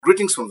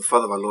Greetings from the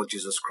Father of our Lord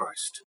Jesus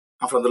Christ,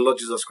 and from the Lord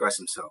Jesus Christ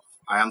himself.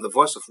 I am the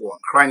voice of one,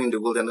 crying in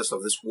the wilderness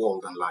of this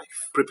world and life.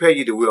 Prepare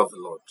ye the way of the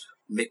Lord.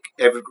 Make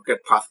every crooked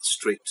path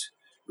straight.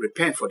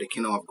 Repent, for the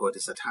kingdom of God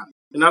is at hand.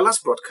 In our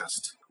last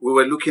broadcast, we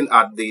were looking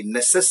at the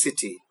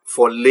necessity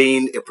for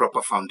laying a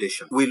proper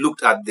foundation. We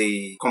looked at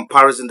the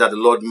comparison that the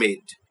Lord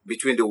made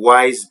between the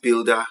wise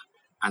builder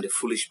and the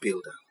foolish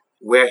builder,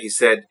 where he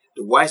said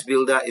the wise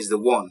builder is the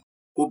one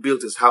who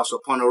built his house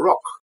upon a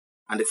rock,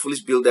 and the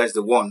foolish builder is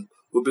the one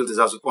who built his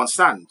house upon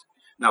sand.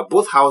 Now,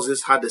 both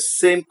houses had the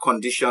same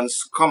conditions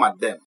come at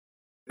them,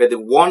 but the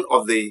one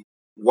of the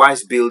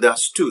wise builder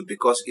stood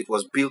because it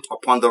was built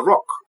upon the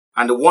rock,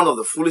 and the one of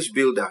the foolish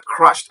builder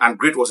crashed, and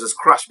great was his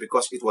crash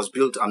because it was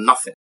built on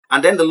nothing.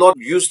 And then the Lord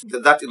used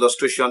that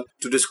illustration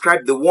to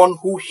describe the one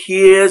who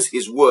hears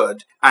his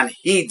word and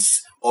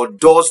heeds or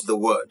does the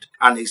word.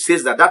 And he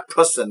says that that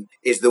person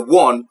is the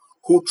one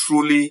who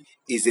truly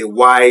is a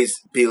wise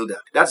builder.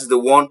 That's the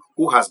one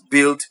who has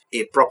built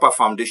a proper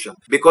foundation.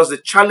 Because the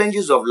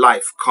challenges of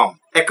life come.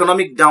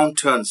 Economic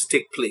downturns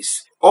take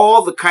place.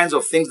 All the kinds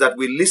of things that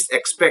we least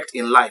expect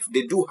in life,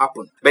 they do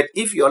happen. But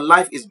if your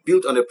life is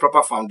built on a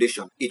proper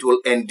foundation, it will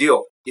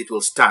endure. It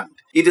will stand.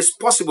 It is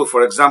possible,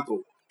 for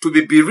example, to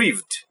be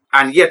bereaved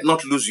and yet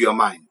not lose your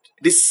mind.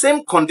 The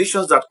same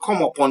conditions that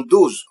come upon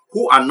those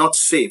who are not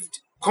saved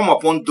come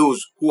upon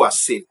those who are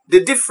saved.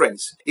 The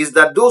difference is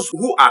that those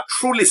who are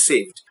truly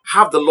saved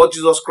have the Lord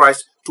Jesus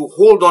Christ to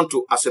hold on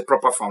to as a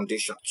proper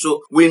foundation.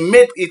 So we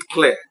made it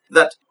clear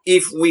that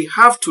if we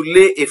have to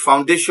lay a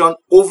foundation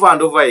over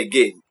and over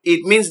again,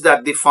 it means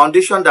that the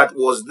foundation that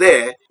was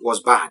there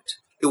was bad.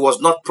 It was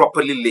not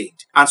properly laid.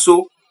 And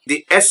so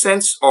the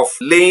essence of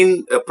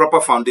laying a proper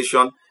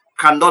foundation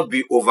cannot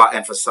be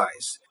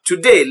overemphasized.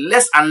 Today,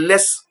 less and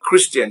less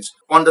Christians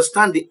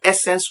understand the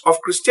essence of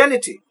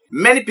Christianity.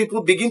 Many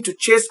people begin to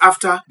chase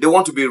after, they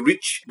want to be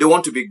rich, they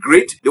want to be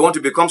great, they want to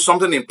become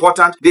something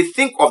important. They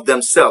think of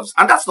themselves,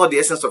 and that's not the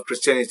essence of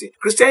Christianity.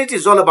 Christianity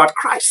is all about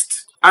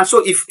Christ. And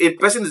so if a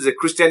person is a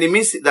Christian, it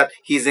means that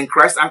he is in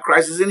Christ and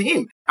Christ is in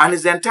him. And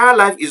his entire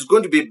life is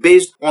going to be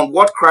based on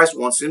what Christ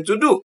wants him to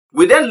do.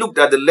 We then looked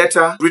at the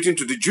letter written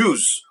to the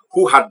Jews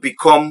who had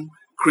become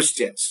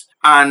Christians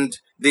and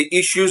the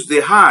issues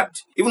they had.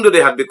 Even though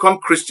they had become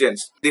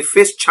Christians, they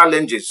faced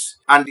challenges,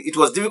 and it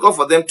was difficult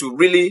for them to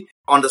really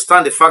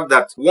understand the fact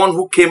that one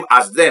who came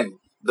as them,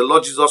 the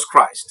Lord Jesus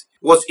Christ,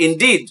 was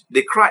indeed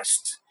the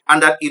Christ,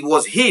 and that it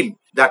was him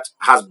that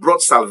has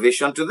brought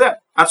salvation to them.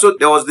 And so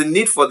there was the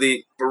need for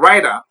the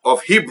writer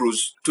of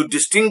Hebrews to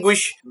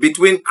distinguish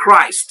between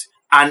Christ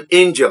and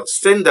angels,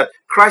 saying that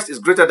Christ is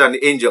greater than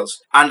the angels,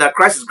 and that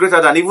Christ is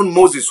greater than even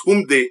Moses,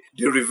 whom they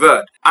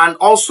revered, and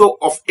also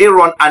of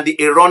Aaron and the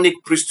Aaronic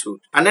priesthood.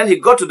 And then he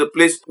got to the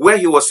place where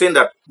he was saying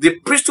that the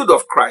priesthood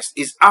of Christ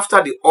is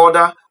after the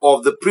order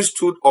of the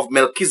priesthood of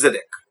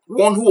Melchizedek,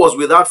 one who was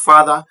without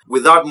father,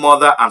 without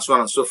mother, and so on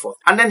and so forth.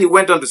 And then he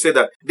went on to say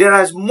that there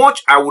is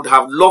much I would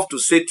have loved to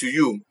say to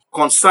you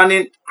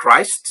concerning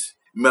Christ,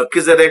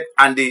 Melchizedek,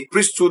 and the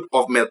priesthood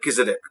of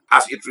Melchizedek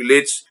as it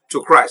relates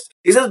to Christ.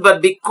 He says,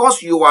 but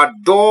because you are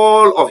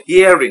dull of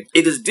hearing,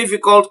 it is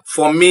difficult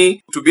for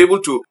me to be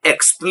able to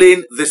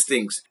explain these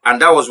things.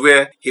 And that was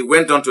where he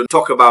went on to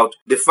talk about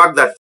the fact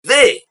that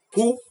they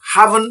who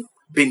haven't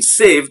been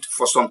saved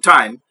for some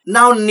time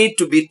now need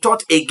to be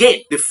taught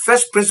again the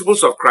first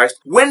principles of Christ,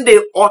 when they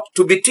ought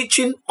to be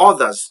teaching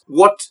others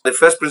what the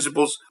first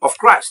principles of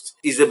Christ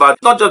is about.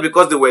 Not just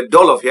because they were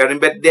dull of hearing,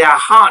 but their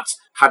hearts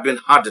had been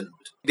hardened.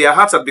 Their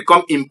hearts had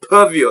become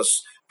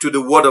impervious to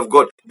the word of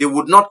God. They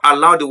would not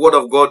allow the word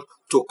of God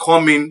to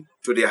come in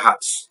to their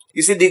hearts.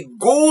 You see, the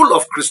goal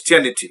of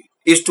Christianity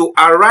is to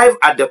arrive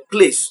at the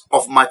place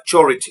of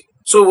maturity.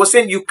 So we're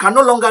saying you can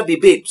no longer be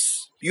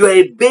babes. You are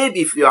a babe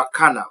if you are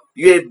carnal.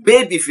 You are a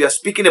babe if you are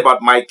speaking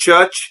about my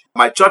church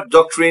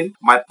doctrine,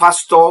 my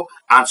pastor,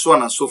 and so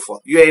on and so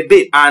forth. You are a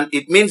babe. And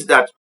it means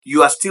that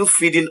you are still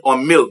feeding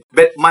on milk.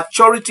 But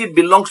maturity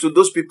belongs to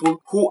those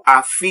people who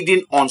are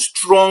feeding on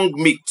strong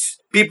meat.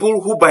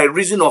 People who, by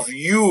reason of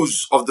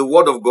use of the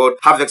word of God,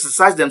 have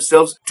exercised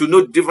themselves to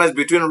know the difference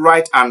between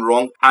right and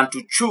wrong and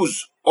to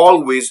choose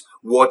always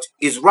what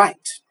is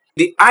right.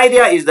 The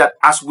idea is that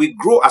as we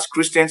grow as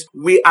Christians,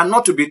 we are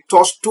not to be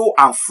tossed to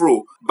and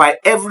fro by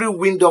every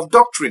wind of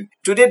doctrine.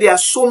 Today, there are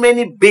so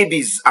many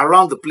babies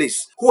around the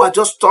place who are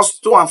just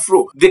tossed to and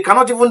fro. They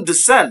cannot even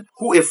discern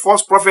who a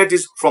false prophet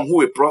is from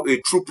who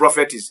a true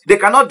prophet is. They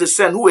cannot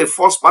discern who a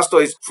false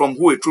pastor is from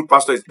who a true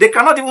pastor is. They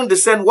cannot even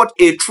discern what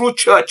a true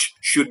church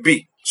should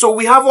be. So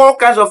we have all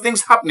kinds of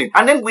things happening.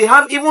 And then we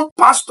have even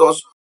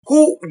pastors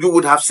who you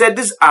would have said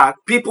these are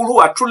people who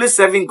are truly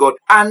serving God,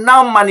 are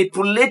now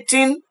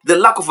manipulating the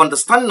lack of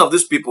understanding of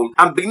these people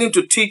and beginning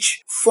to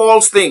teach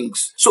false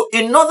things. So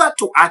in order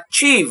to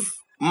achieve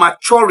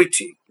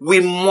maturity, we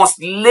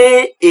must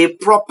lay a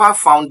proper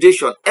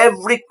foundation.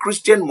 Every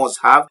Christian must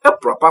have a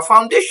proper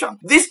foundation.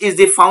 This is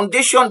the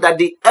foundation that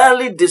the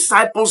early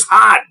disciples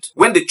had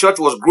when the church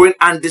was growing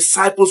and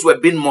disciples were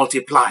being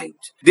multiplied.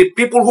 The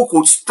people who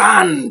could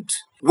stand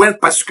when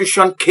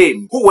persecution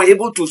came, who were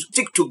able to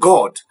stick to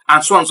God,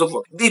 and so on and so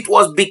forth. It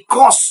was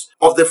because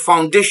of the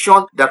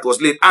foundation that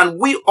was laid. And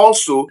we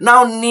also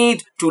now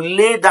need to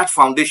lay that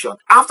foundation.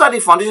 After the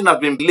foundation has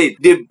been laid,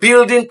 the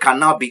building can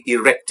now be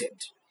erected.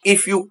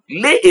 If you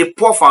lay a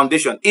poor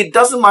foundation, it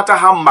doesn't matter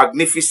how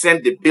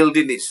magnificent the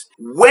building is.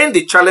 When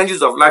the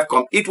challenges of life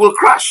come, it will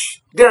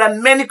crash. There are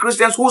many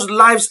Christians whose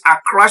lives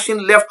are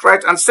crashing left,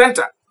 right, and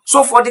center.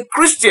 So for the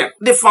Christian,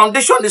 the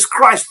foundation is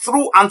Christ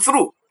through and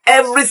through.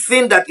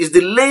 Everything that is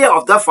the layer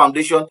of that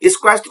foundation is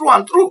Christ through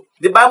and through.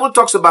 The Bible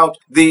talks about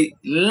the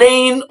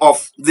laying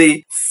of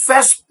the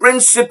first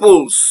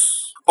principles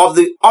of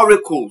the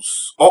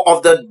oracles or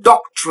of the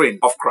doctrine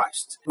of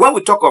Christ. When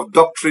we talk of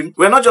doctrine,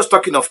 we're not just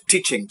talking of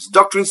teachings.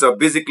 Doctrines are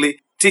basically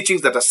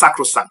teachings that are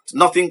sacrosanct.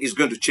 Nothing is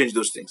going to change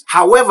those things.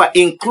 However,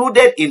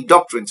 included in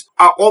doctrines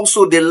are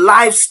also the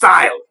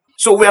lifestyle.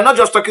 So we are not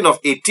just talking of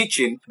a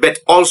teaching, but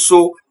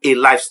also a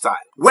lifestyle.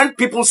 When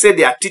people say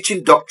they are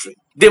teaching doctrine,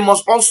 they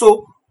must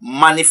also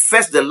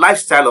manifest the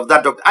lifestyle of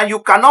that doctrine. And you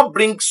cannot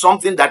bring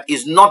something that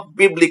is not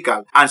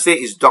biblical and say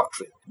it's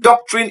doctrine.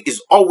 Doctrine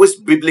is always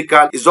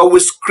biblical, is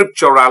always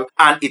scriptural,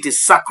 and it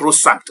is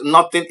sacrosanct.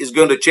 Nothing is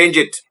going to change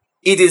it.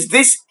 It is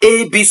this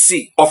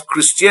ABC of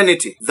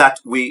Christianity that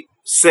we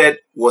said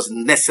was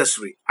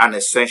necessary and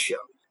essential.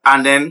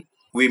 And then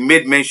we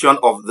made mention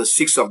of the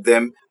 6 of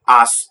them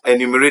as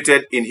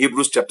enumerated in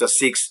Hebrews chapter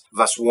 6,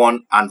 verse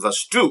 1 and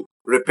verse 2.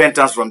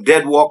 Repentance from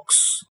dead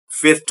works,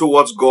 faith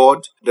towards God,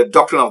 the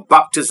doctrine of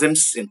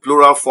baptisms in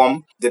plural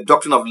form, the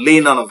doctrine of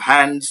laying on of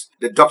hands,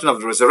 the doctrine of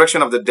the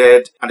resurrection of the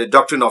dead, and the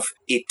doctrine of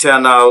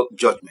eternal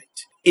judgment.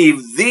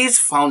 If these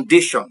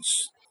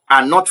foundations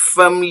are not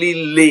firmly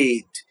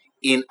laid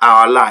in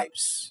our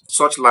lives,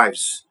 such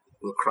lives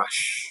will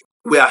crash.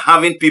 We are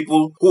having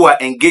people who are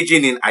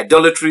engaging in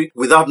idolatry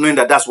without knowing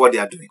that that's what they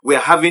are doing. We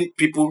are having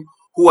people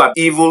who are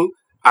evil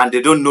and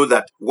they don't know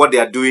that what they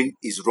are doing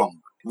is wrong.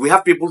 We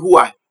have people who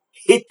are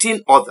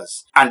hating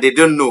others and they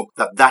don't know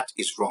that that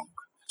is wrong.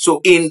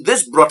 So in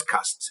this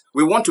broadcast,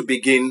 we want to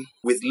begin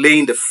with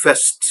laying the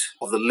first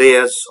of the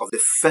layers of the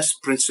first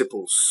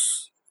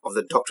principles of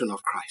the doctrine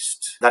of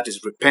Christ. That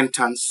is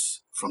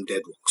repentance from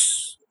dead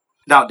works.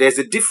 Now, there's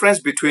a difference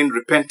between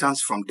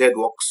repentance from dead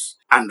works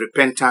and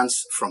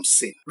repentance from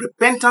sin.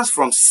 Repentance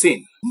from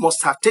sin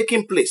must have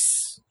taken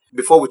place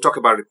before we talk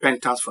about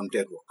repentance from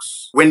dead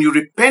works. When you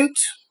repent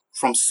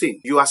from sin,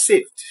 you are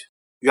saved.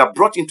 You are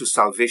brought into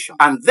salvation.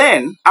 And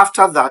then,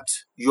 after that,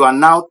 you are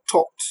now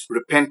taught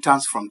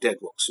repentance from dead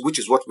works, which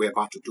is what we're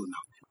about to do now.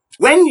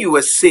 When you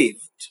were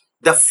saved,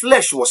 the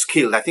flesh was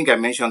killed. I think I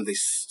mentioned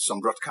this some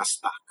broadcasts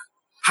back.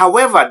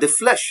 However, the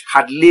flesh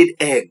had laid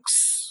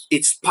eggs,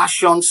 its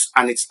passions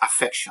and its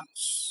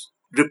affections.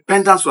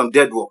 Repentance from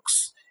dead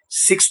works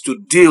seeks to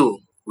deal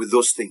with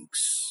those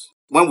things.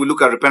 When we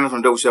look at repentance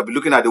from dead, we shall be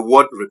looking at the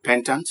word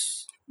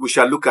repentance. We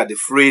shall look at the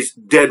phrase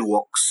dead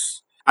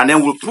works. And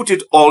then we'll put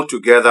it all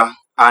together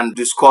and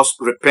discuss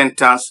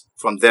repentance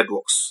from dead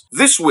works.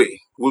 This way,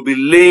 we'll be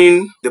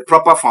laying the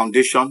proper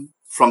foundation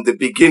from the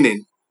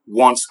beginning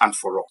once and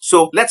for all.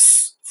 So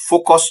let's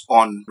focus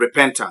on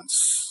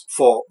repentance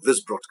for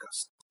this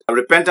broadcast.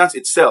 Repentance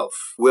itself,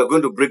 we are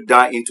going to break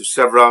down into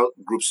several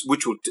groups,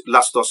 which will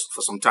last us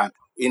for some time.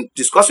 In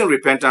discussing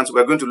repentance,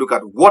 we're going to look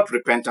at what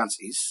repentance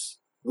is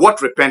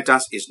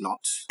not,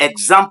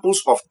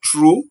 examples of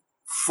true,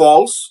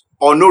 false,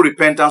 or no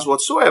repentance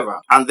whatsoever.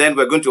 And then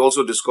we're going to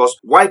also discuss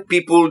why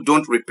people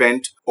don't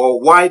repent or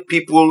why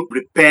people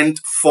repent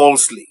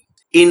falsely.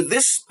 In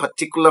this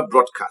particular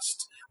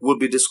broadcast, we'll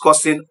be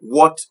discussing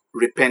what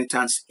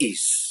repentance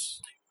is.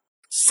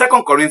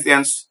 2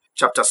 Corinthians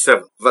chapter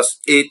 7, verse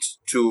 8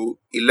 to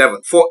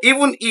 11. For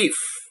even if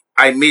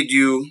I made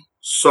you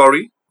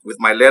sorry with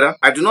my letter,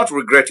 I do not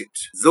regret it,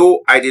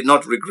 though I did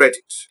not regret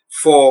it.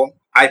 For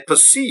I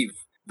perceive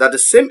that the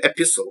same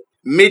epistle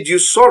made you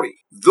sorry,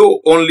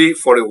 though only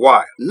for a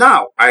while.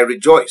 Now I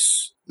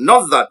rejoice,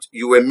 not that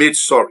you were made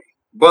sorry,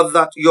 but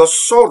that your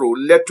sorrow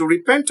led to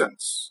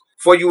repentance.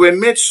 For you were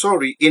made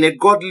sorry in a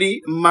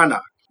godly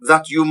manner,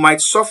 that you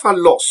might suffer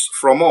loss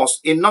from us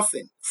in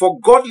nothing. For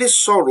godly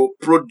sorrow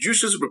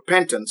produces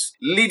repentance,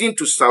 leading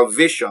to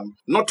salvation,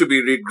 not to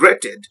be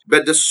regretted,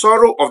 but the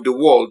sorrow of the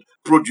world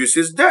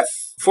produces death.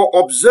 For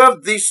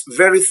observe this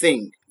very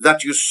thing,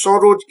 that you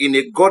sorrowed in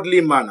a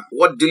godly manner,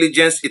 what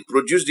diligence it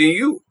produced in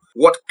you,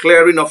 what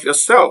clearing of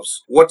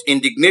yourselves, what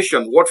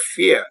indignation, what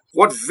fear,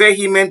 what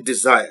vehement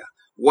desire,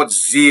 what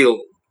zeal,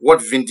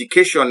 what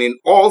vindication. In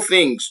all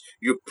things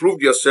you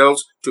proved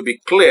yourselves to be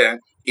clear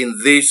in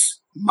this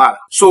matter.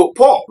 So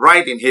Paul,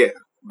 writing here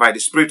by the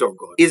Spirit of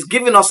God, is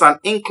giving us an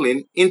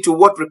inkling into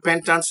what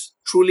repentance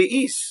truly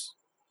is.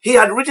 He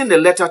had written a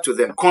letter to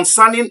them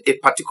concerning a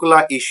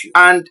particular issue,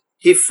 and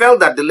he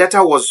felt that the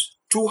letter was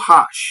too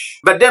harsh.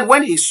 But then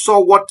when he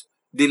saw what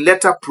the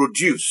letter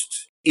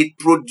produced, it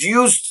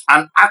produced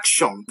an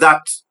action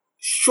that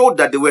showed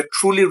that they were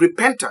truly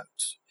repentant.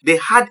 They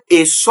had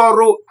a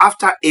sorrow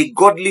after a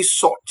godly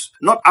sort,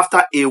 not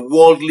after a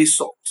worldly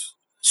sort.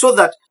 So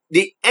that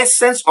the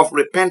essence of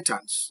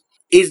repentance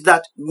is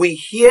that we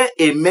hear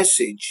a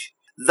message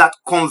that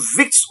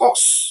convicts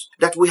us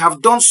that we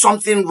have done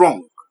something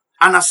wrong.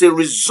 And as a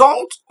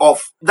result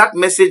of that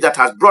message that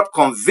has brought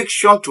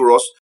conviction to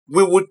us,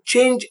 we would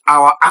change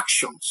our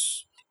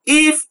actions.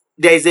 If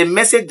there is a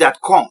message that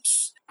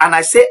comes and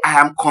I say I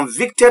am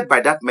convicted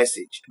by that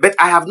message, but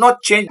I have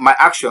not changed my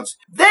actions,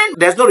 then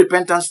there's no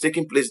repentance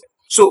taking place.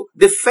 So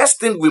the first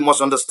thing we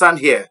must understand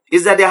here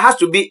is that there has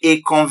to be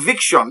a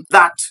conviction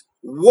that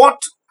what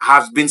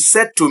has been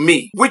said to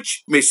me,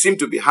 which may seem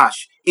to be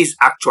harsh, is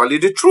actually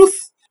the truth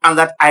and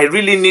that I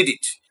really need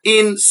it.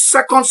 In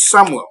 2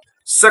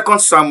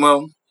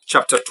 Samuel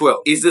chapter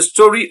 12 is the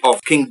story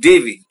of King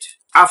David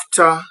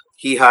after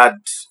he had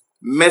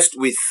messed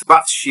with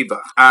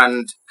Bathsheba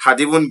and had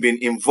even been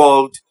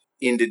involved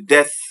in the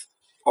death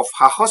of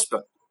her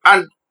husband.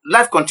 And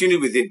life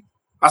continued with him.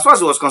 As far as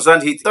he was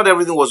concerned, he thought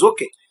everything was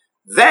okay.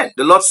 Then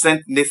the Lord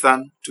sent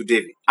Nathan to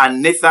David,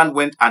 and Nathan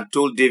went and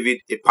told David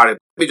a parable.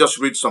 Let me just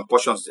read some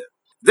portions there.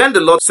 Then the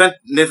Lord sent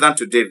Nathan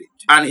to David,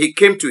 and he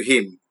came to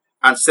him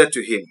and said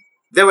to him,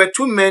 there were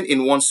two men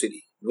in one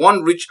city,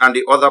 one rich and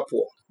the other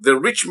poor. The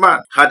rich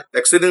man had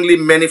exceedingly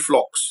many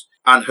flocks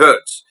and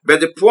herds,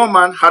 but the poor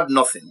man had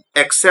nothing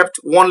except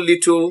one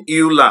little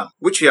ewe lamb,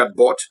 which he had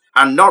bought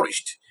and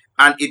nourished,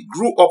 and it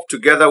grew up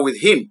together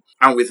with him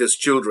and with his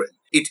children.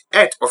 It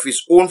ate of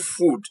his own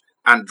food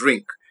and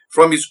drink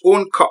from his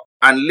own cup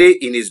and lay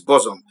in his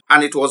bosom,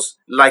 and it was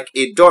like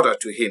a daughter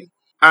to him.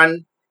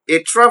 And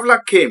a traveler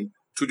came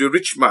to the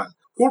rich man,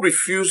 who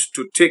refused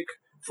to take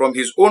from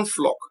his own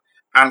flock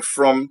and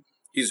from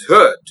his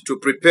herd to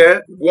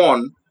prepare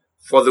one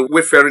for the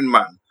wayfaring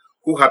man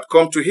who had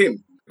come to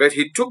him. But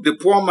he took the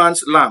poor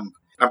man's lamb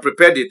and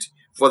prepared it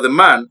for the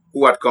man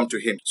who had come to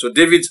him. So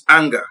David's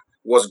anger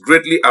was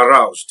greatly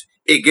aroused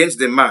against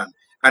the man,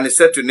 and he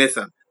said to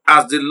Nathan,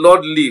 as the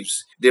Lord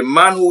lives, the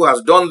man who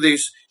has done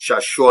this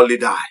shall surely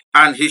die,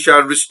 and he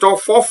shall restore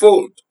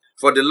fourfold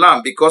for the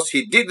lamb, because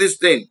he did this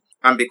thing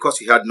and because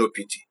he had no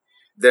pity.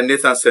 Then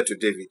Nathan said to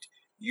David,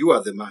 you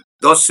are the man.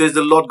 Thus says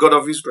the Lord God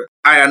of Israel,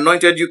 I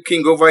anointed you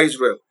king over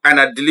Israel, and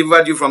I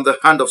delivered you from the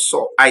hand of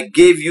Saul. I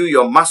gave you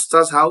your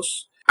master's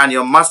house and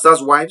your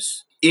master's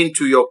wives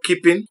into your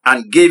keeping,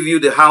 and gave you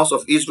the house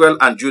of Israel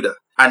and Judah.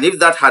 And if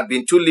that had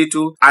been too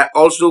little, I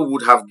also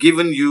would have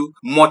given you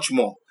much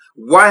more.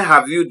 Why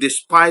have you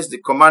despised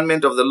the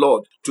commandment of the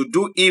Lord to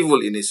do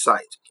evil in his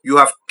sight? You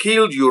have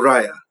killed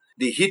Uriah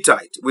the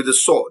Hittite with the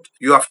sword.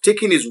 You have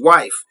taken his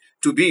wife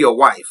to be your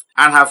wife,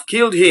 and have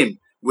killed him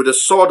with the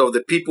sword of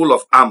the people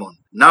of Ammon.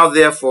 Now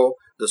therefore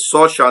the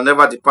sword shall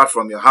never depart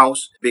from your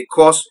house,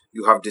 because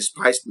you have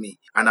despised me,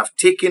 and have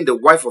taken the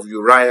wife of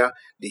Uriah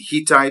the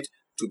Hittite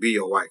to be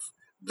your wife.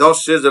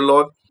 Thus says the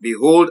Lord,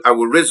 behold, I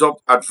will raise up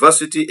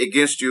adversity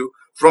against you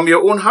from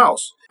your own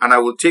house, and I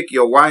will take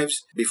your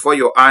wives before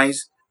your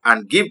eyes,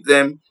 and give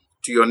them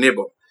to your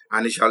neighbor,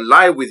 and he shall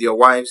lie with your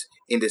wives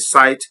in the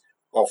sight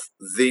of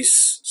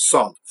this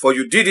sun. For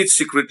you did it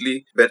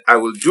secretly, but I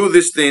will do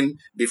this thing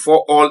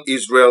before all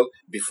Israel,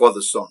 before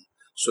the sun.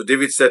 So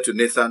David said to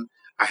Nathan,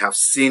 I have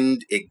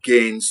sinned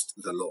against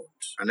the Lord.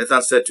 And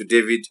Nathan said to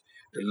David,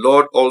 the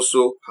Lord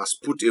also has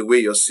put away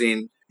your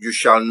sin. You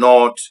shall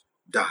not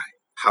die.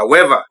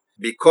 However,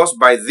 because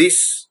by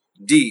this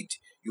deed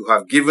you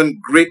have given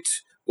great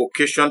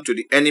occasion to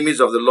the enemies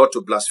of the Lord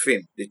to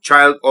blaspheme, the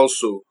child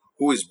also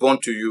who is born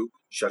to you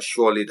shall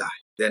surely die.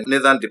 Then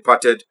Nathan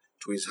departed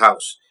to his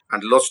house,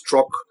 and the Lord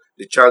struck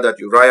the child that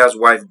Uriah's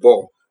wife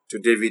bore to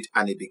David,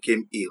 and he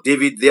became ill.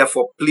 David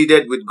therefore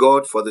pleaded with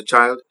God for the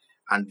child,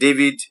 and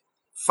David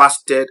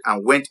fasted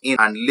and went in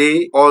and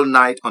lay all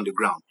night on the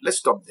ground. Let's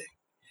stop there.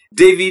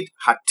 David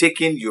had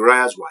taken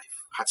Uriah's wife,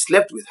 had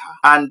slept with her,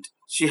 and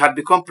she had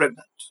become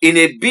pregnant. In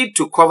a bid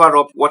to cover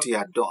up what he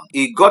had done,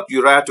 he got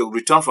Uriah to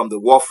return from the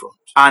war front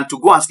and to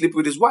go and sleep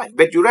with his wife.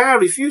 But Uriah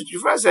refused.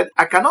 Uriah said,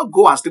 I cannot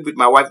go and sleep with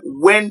my wife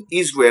when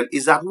Israel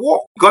is at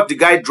war. Got the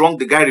guy drunk,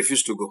 the guy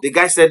refused to go. The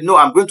guy said, no,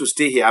 I'm going to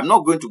stay here. I'm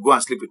not going to go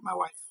and sleep with my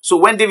wife. So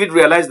when David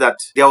realized that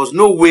there was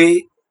no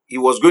way he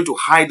was going to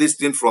hide this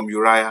thing from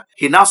Uriah,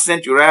 he now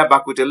sent Uriah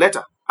back with a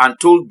letter and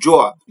told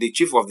Joab, the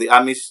chief of the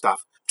army staff,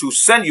 to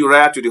send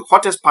Uriah to the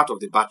hottest part of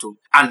the battle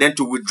and then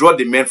to withdraw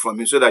the men from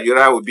him so that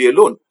Uriah would be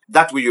alone.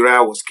 That way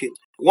Uriah was killed.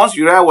 Once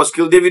Uriah was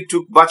killed, David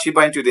took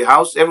Bathsheba into the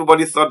house.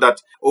 Everybody thought that,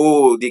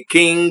 oh, the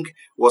king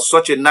was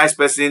such a nice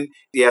person.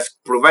 He has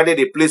provided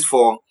a place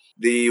for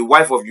the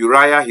wife of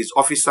Uriah, his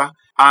officer,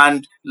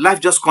 and life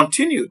just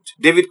continued.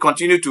 David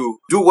continued to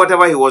do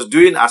whatever he was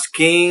doing as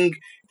king.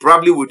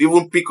 Probably would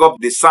even pick up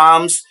the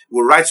psalms,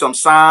 will write some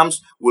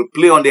psalms, will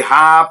play on the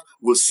harp,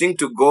 will sing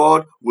to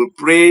God, will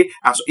pray,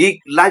 and so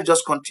life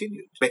just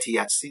continued. But he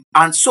had sinned.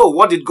 And so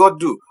what did God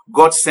do?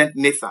 God sent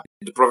Nathan,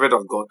 the prophet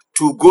of God,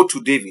 to go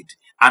to David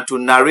and to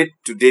narrate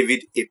to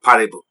David a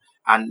parable.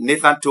 And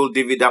Nathan told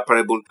David that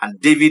parable, and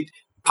David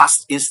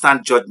passed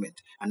instant judgment.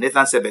 And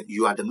Nathan said, but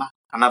you are the man.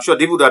 And I'm sure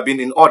David would have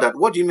been in awe that,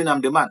 what do you mean I'm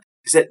the man?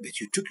 He said, but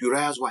you took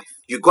Uriah's wife.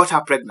 You got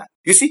her pregnant.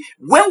 You see,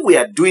 when we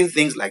are doing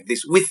things like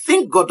this, we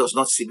think God does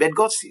not see, but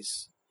God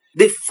sees.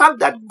 The fact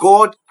that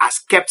God has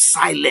kept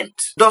silent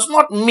does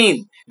not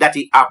mean that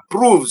he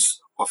approves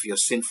of your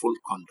sinful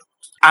conduct.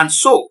 And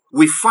so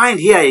we find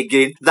here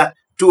again that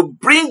to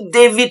bring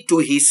David to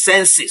his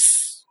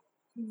senses,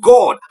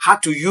 God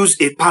had to use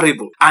a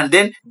parable. And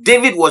then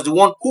David was the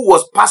one who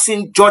was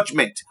passing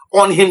judgment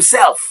on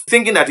himself,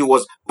 thinking that he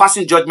was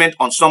passing judgment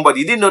on somebody.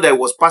 He didn't know that he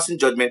was passing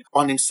judgment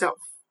on himself.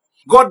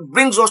 God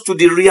brings us to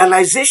the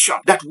realization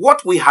that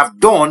what we have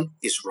done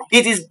is wrong.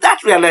 It is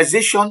that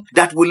realization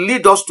that will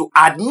lead us to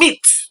admit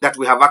that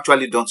we have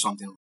actually done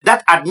something wrong.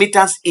 That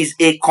admittance is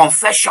a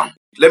confession.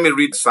 Let me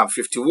read Psalm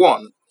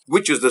 51,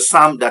 which is the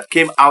psalm that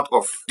came out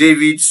of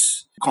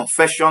David's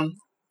confession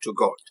to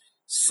God.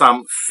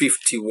 Psalm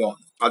 51.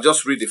 I'll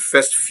just read the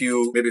first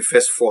few, maybe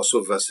first 4 or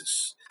so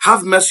verses.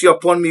 Have mercy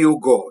upon me, O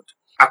God,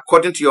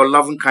 according to your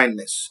loving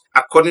kindness,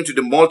 according to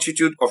the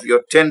multitude of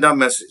your tender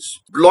mercies.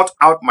 Blot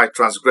out my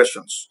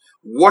transgressions.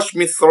 Wash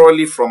me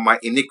thoroughly from my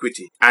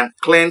iniquity and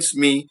cleanse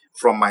me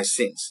from my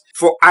sins.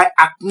 For I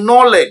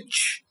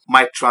acknowledge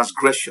my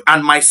transgression,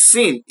 and my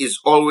sin is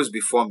always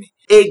before me.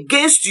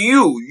 Against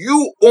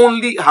you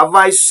only have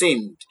I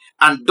sinned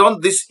and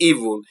done this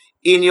evil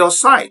in your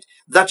sight,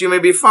 that you may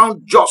be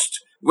found just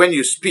when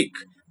you speak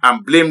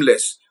and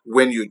blameless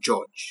when you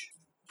judge.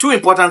 2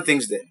 important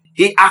things there.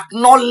 He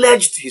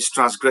acknowledged his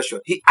transgression.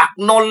 He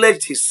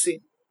acknowledged his sin.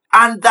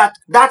 And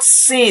that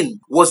sin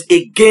was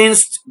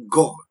against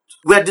God.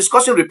 We are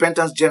discussing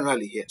repentance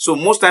generally here. So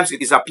most times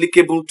it is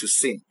applicable to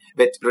sin.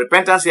 But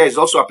repentance here is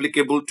also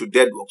applicable to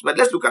dead works. But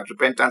let's look at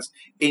repentance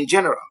in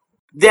general.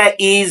 There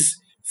is,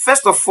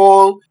 first of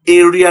all,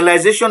 a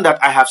realization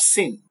that I have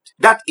sinned.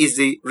 That is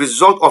the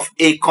result of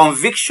a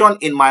conviction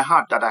in my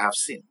heart that I have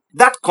sinned.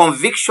 That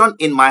conviction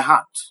in my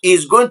heart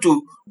is going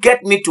to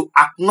get me to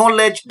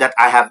acknowledge that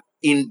I have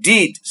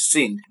indeed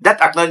sinned.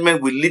 That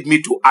acknowledgement will lead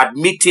me to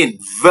admitting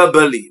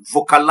verbally,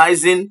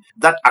 vocalizing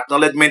that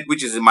acknowledgement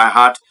which is in my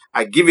heart.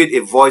 I give it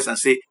a voice and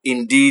say,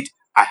 indeed,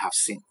 I have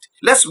sinned.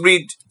 Let's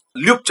read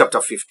Luke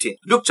chapter 15.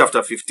 Luke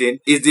chapter 15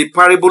 is the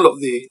parable of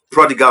the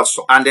prodigal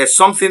son. And there's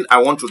something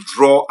I want to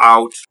draw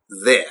out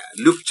there.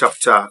 Luke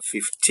chapter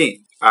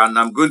 15. And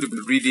I'm going to be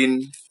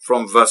reading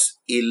from verse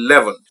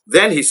 11.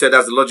 Then he said,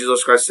 as the Lord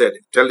Jesus Christ said,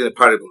 telling the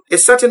parable, a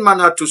certain man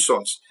had 2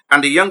 sons,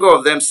 and the younger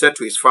of them said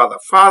to his father,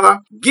 Father,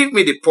 give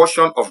me the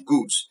portion of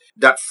goods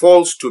that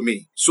falls to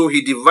me. So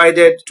he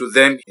divided to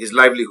them his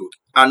livelihood.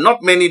 And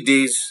not many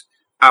days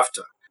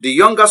after, the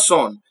younger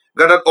son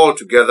gathered all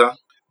together,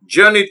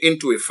 journeyed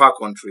into a far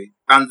country,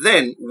 and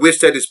then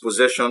wasted his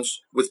possessions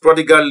with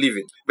prodigal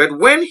living. But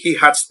when he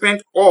had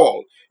spent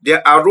all,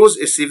 there arose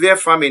a severe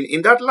famine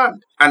in that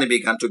land, and he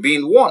began to be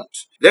in want.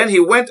 Then he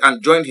went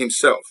and joined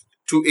himself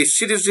to a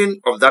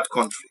citizen of that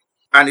country,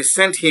 and he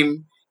sent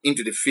him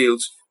into the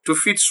fields to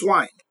feed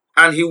swine.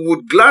 And he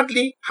would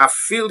gladly have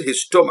filled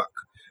his stomach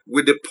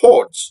with the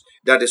pods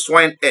that the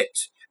swine ate,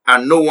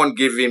 and no one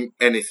gave him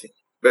anything.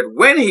 But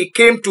when he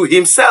came to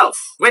himself,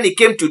 when he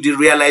came to the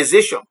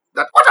realization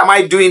that what am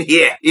I doing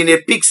here in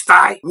a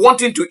pigsty,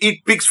 wanting to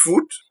eat pig's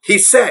food, he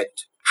said,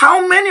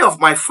 how many of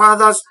my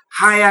father's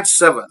hired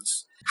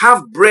servants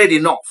have bread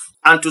enough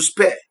and to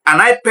spare, and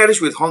I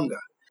perish with hunger?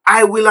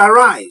 I will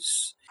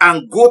arise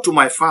and go to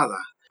my father,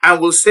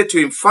 and will say to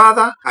him,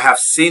 Father, I have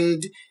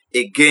sinned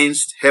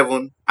against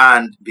heaven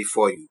and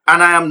before you,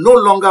 and I am no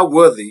longer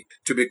worthy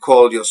to be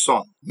called your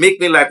son.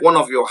 Make me like one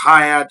of your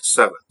hired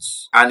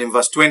servants. And in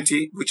verse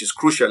 20, which is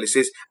crucial, it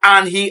says,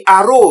 and he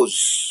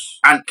arose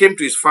and came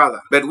to his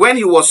father. But when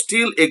he was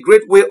still a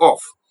great way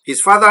off,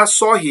 his father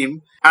saw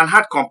him and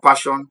had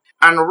compassion,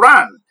 and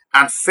ran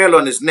and fell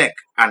on his neck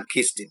and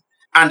kissed him.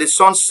 And the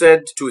son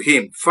said to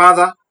him,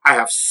 Father, I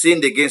have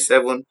sinned against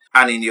heaven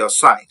and in your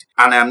sight,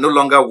 and I am no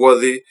longer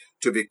worthy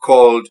to be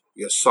called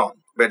your son.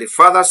 But the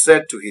father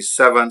said to his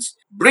servants,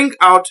 bring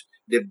out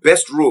the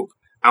best robe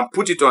and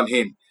put it on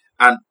him,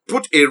 and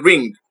put a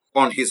ring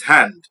on his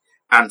hand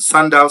and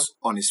sandals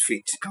on his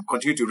feet. You can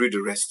continue to read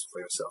the rest for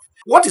yourself.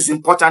 What is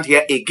important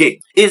here again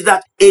is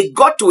that it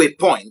got to a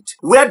point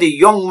where the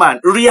young man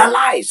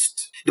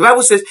realized. The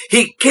Bible says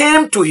he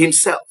came to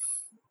himself.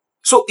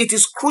 So it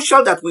is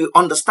crucial that we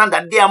understand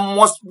that there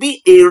must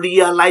be a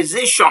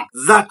realization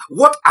that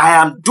what I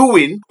am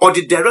doing or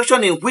the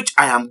direction in which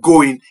I am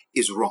going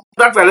is wrong.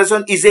 That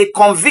realization is a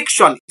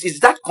conviction. It is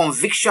that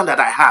conviction that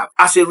I have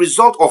as a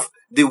result of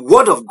the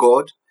word of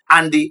God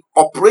and the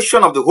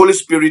operation of the Holy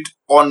Spirit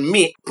on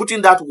me,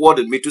 putting that word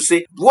in me to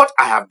say what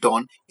I have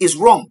done is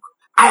wrong.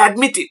 I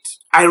admit it.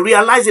 I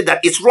realize it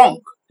that it's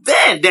wrong.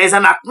 Then there is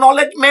an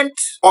acknowledgement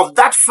of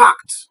that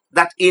fact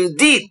that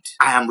indeed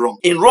I am wrong.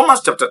 In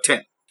Romans chapter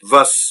 10,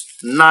 verse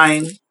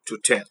 9 to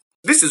 10.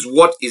 This is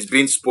what is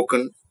being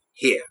spoken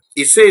here.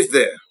 It says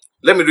there,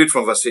 let me read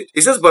from verse 8.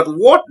 It says, but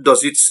what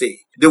does it say?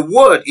 The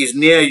word is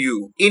near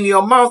you, in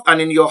your mouth and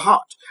in your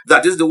heart.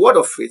 That is the word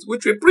of faith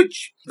which we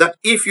preach. That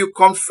if you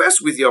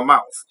confess with your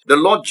mouth the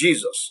Lord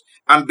Jesus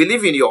and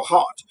believe in your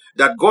heart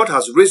that God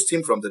has raised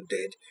him from the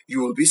dead,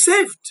 you will be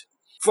saved.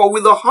 For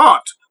with the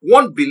heart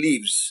one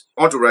believes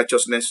unto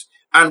righteousness,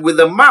 and with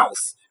the mouth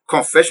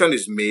confession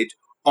is made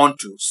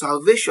unto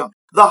salvation.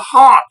 The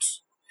heart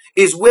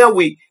is where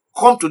we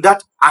come to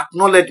that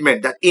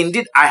acknowledgement that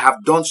indeed I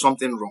have done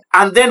something wrong.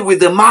 And then with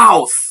the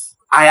mouth,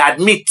 I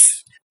admit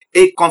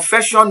A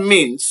confession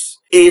means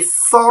a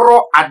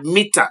thorough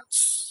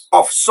admittance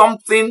of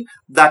something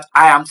that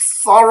I am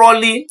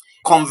thoroughly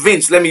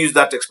convinced, let me use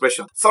that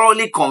expression,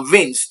 thoroughly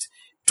convinced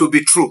to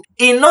be true.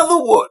 In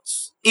other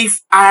words,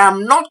 if I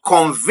am not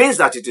convinced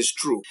that it is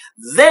true,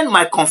 then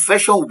my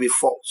confession will be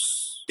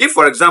false. If,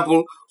 for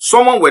example,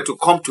 someone were to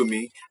come to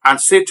me and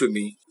say to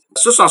me,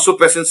 so and so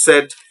person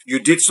said you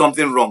did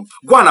something wrong,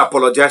 go and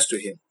apologize to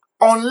him.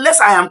 Unless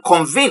I am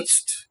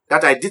convinced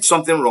that I did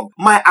something wrong,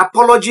 my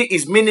apology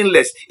is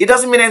meaningless. It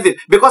doesn't mean anything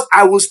because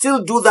I will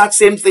still do that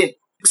same thing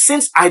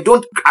since I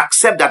don't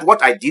accept that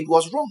what I did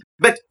was wrong.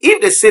 But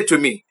if they say to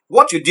me,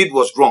 what you did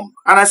was wrong,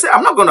 and I say,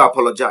 I'm not going to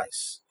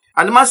apologize.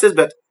 And the man says,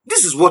 but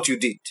this is what you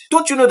did.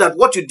 Don't you know that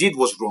what you did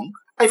was wrong?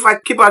 If I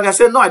keep arguing and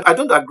say, no, I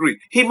don't agree,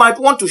 he might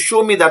want to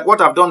show me that what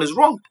I've done is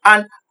wrong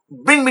and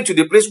bring me to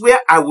the place where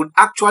I would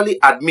actually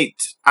admit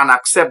and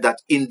accept that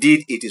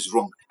indeed it is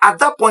wrong. At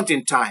that point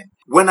in time,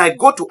 when I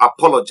go to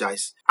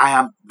apologize, I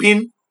am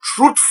being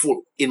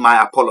truthful in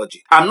my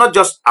apology. I'm not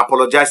just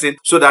apologizing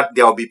so that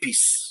there will be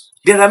peace.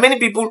 There are many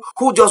people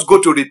who just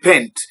go to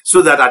repent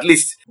so that at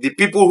least the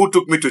people who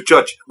took me to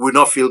church will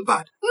not feel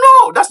bad.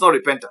 No, that's not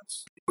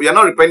repentance. You're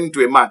not repenting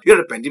to a man. You're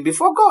repenting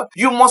before God.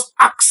 You must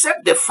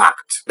accept the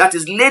fact that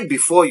is laid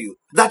before you,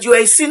 that you are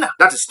a sinner.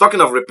 That is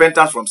talking of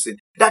repentance from sin.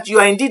 That you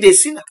are indeed a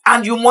sinner.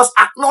 And you must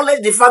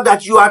acknowledge the fact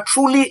that you are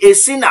truly a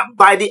sinner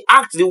by the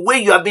act, the way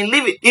you have been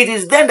living. It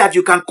is then that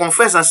you can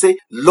confess and say,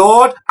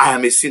 Lord, I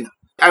am a sinner.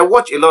 I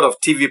watch a lot of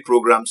TV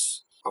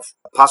programs of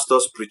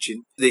pastors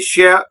preaching. They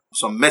share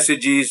some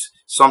messages,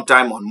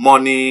 sometime on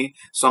money,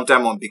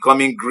 sometime on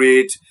becoming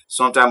great,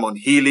 sometime on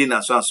healing,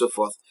 and so on and so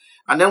forth.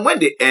 And then when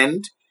they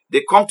end,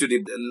 they come to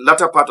the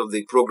latter part of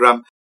the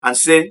program and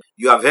say,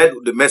 you have heard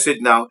the message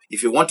now.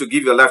 If you want to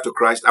give your life to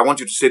Christ, I want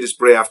you to say this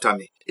prayer after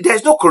me. There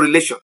is no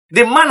correlation.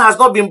 The man has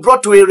not been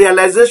brought to a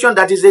realization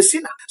that he's a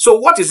sinner. So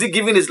what is he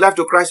giving his life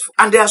to Christ for?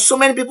 And there are so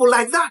many people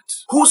like that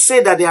who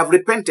say that they have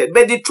repented.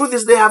 But the truth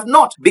is they have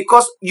not,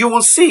 because you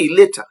will see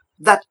later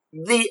that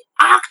the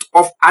act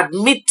of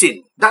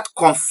admitting that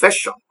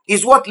confession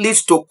is what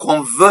leads to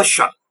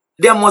conversion.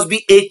 There must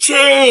be a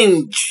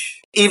change.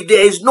 If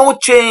there is no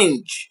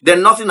change,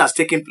 then nothing has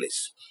taken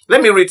place.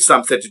 Let me read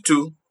Psalm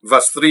 32,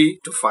 verse 3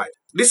 to 5.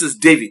 This is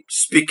David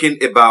speaking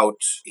about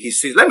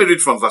his sins. Let me read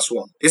from verse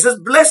 1. It says,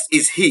 blessed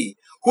is he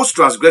whose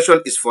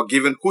transgression is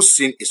forgiven, whose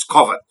sin is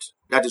covered.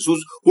 That is,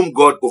 whom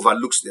God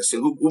overlooks their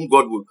sin, whom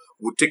God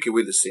will take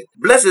away the sin.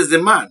 Blessed is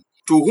the man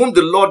to whom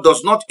the Lord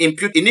does not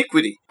impute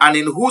iniquity, and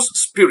in whose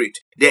spirit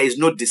there is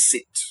no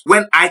deceit.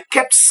 When I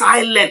kept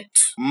silent,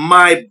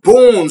 my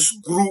bones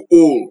grew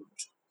old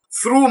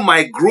through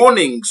my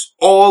groanings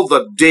all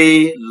the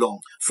day long.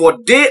 For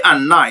day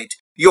and night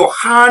your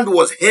hand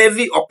was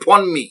heavy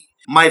upon me.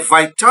 My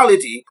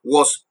vitality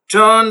was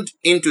turned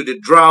into the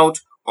drought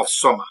of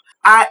summer.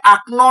 I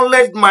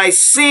acknowledged my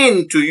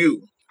sin to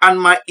you,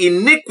 and my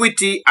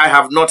iniquity I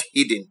have not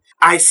hidden.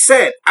 I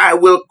said, I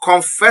will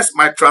confess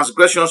my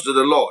transgressions to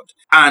the Lord,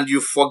 and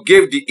you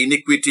forgave the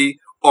iniquity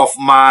of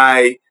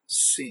my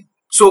sin.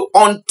 So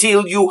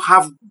until you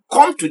have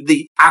come to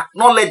the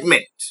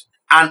acknowledgement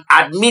and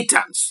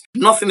admittance,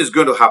 nothing is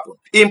going to happen.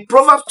 In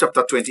Proverbs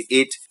chapter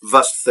 28,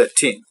 verse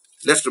 13,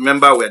 let's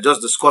remember we're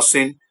just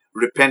discussing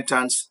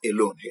repentance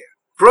alone here.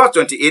 Proverbs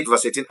 28,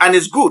 verse 18, and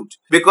it's good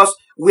because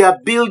we are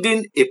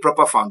building a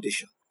proper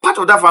foundation. Part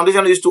of that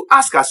foundation is to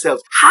ask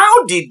ourselves,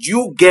 how did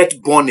you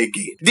get born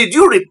again? Did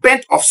you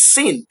repent of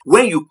sin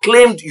when you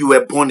claimed you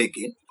were born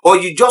again? Or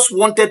you just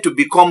wanted to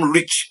become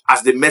rich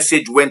as the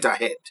message went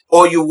ahead?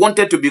 Or you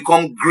wanted to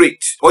become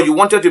great? Or you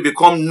wanted to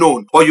become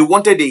known? Or you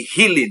wanted a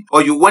healing?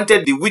 Or you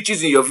wanted the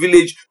witches in your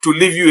village to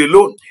leave you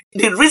alone?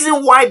 The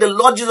reason why the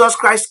Lord Jesus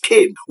Christ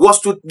came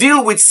was to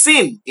deal with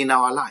sin in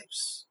our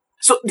lives.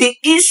 So the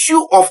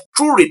issue of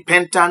true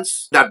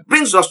repentance that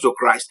brings us to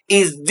Christ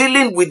is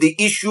dealing with the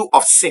issue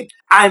of sin.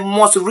 I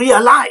must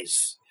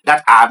realize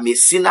that I am a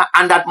sinner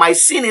and that my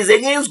sin is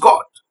against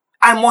God.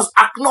 I must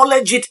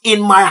acknowledge it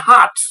in my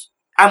heart.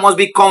 I must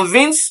be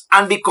convinced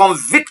and be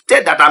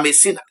convicted that I'm a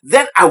sinner.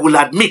 Then I will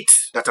admit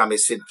that I'm a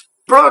sinner.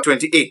 Proverbs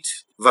 28,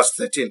 verse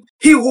 13.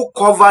 He who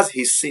covers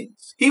his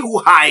sins, he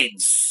who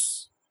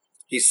hides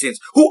his sins,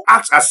 who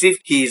acts as if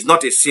he is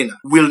not a sinner,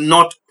 will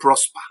not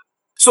prosper.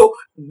 So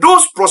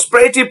those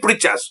prosperity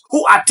preachers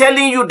who are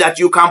telling you that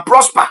you can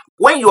prosper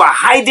when you are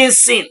hiding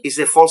sin is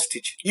a false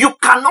teaching. You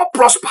cannot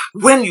prosper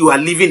when you are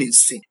living in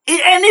sin.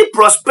 Any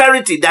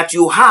prosperity that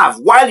you have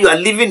while you are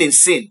living in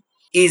sin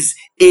is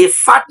a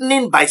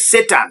fattening by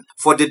Satan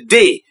for the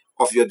day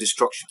of your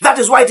destruction. That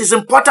is why it is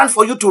important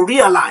for you to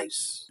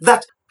realize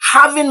that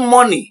having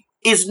money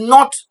is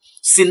not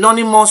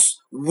synonymous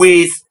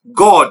with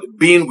God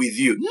being with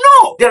you.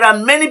 No, there are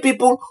many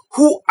people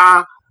who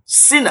are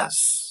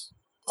sinners,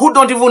 who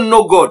don't even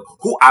know God,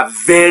 who are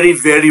very,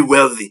 very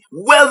wealthy.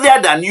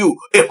 Wealthier than you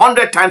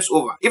 100 times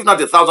over, if not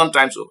 1,000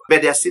 times over.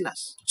 But they are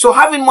sinners. So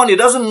having money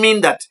doesn't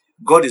mean that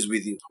God is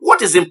with you.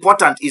 What is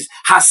important is,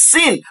 has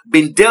sin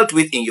been dealt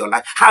with in your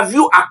life? Have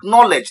you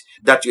acknowledged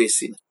that you're a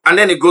sinner? And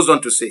then it goes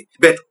on to say,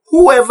 but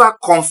whoever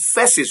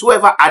confesses,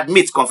 whoever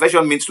admits,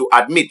 confession means to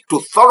admit, to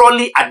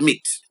thoroughly admit.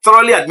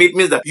 Thoroughly admit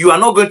means that you are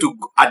not going to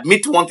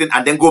admit one thing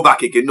and then go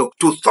back again. No,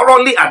 to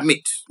thoroughly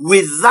admit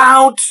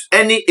without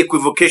any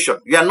equivocation.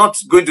 You are not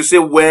going to say,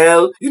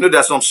 well, there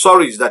are some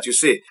sorries that you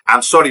say,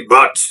 I'm sorry,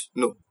 but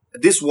no.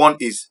 This one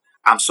is,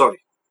 I'm sorry.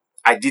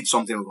 I did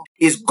something wrong.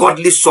 It's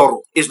godly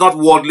sorrow. It's not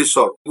worldly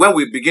sorrow. When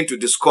we begin to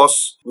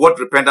discuss what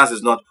repentance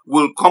is not,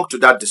 we'll come to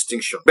that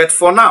distinction. But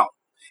for now,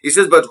 it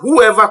says, but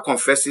whoever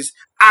confesses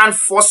and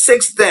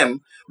forsakes them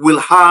will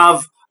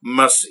have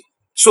mercy.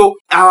 So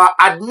our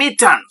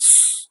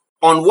admittance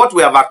on what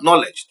we have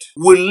acknowledged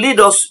will lead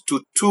us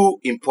to two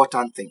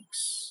important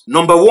things.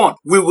 Number one,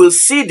 we will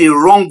see the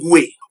wrong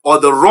way or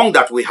the wrong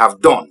that we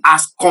have done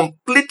as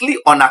completely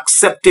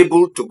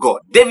unacceptable to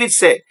God. David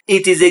said,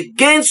 it is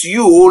against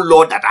you, O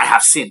Lord, that I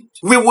have sinned.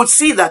 We would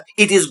see that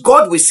it is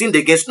God we sinned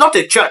against, not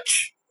a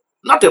church,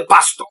 not a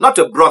pastor, not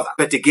a brother,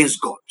 but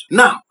against God.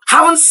 Now,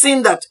 having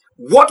seen that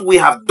what we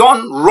have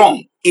done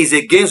wrong is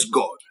against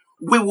God,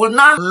 we will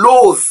now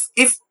loathe.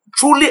 If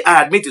truly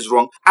I admit is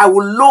wrong, I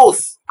will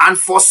loathe and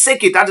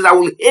forsake it. That is, I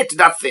will hate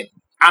that thing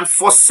and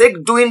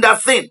forsake doing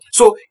that thing.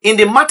 So in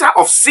the matter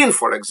of sin,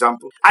 for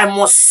example, I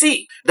must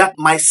see that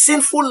my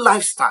sinful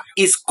lifestyle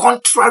is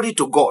contrary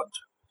to God.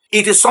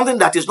 It is something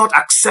that is not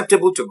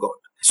acceptable to God.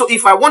 So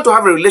if I want to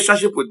have a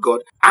relationship with God,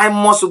 I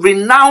must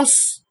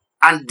renounce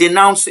and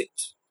denounce it.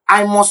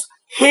 I must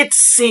hate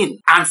sin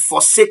and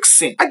forsake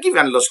sin. I give you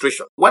an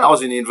illustration. When I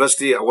was in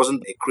university, I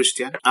wasn't a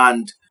Christian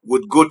and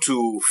would go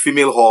to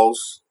female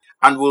halls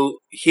and will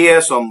hear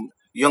some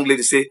young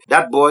lady say,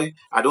 that boy,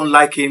 I don't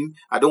like him.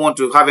 I don't want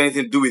to have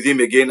anything to do with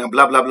him again, and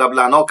blah, blah, blah,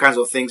 blah, and all kinds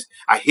of things.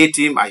 I hate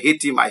him. I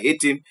hate him. I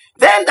hate him.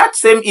 Then that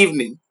same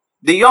evening,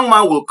 the young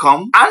man will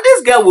come and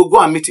this girl will go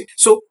and meet him.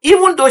 So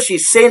even though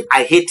she's saying,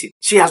 I hate him,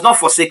 she has not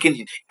forsaken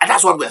him. And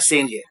that's what we're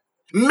saying here.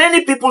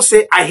 Many people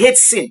say, I hate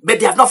sin, but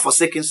they have not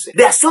forsaken sin.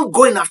 They are still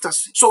going after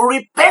sin. So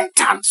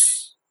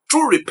repentance,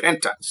 true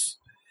repentance,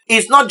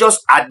 is not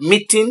just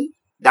admitting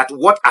that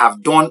what I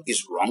have done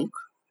is wrong,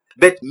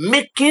 but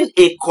making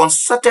a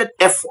concerted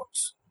effort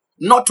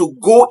not to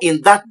go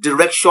in that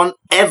direction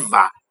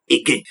ever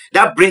again.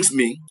 That brings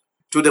me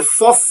to the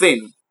fourth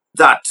thing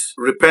that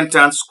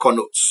repentance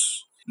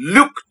connotes.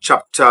 Luke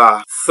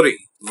chapter 3,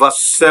 verse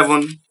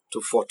 7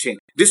 to 14.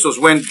 This was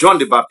when John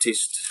the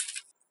Baptist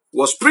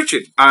was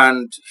preaching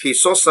and he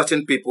saw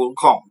certain people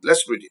come.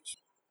 Let's read it.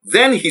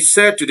 Then he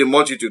said to the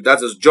multitude,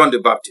 that is John the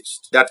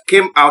Baptist, that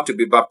came out to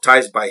be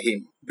baptized by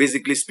him,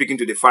 basically speaking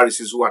to the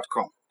Pharisees who had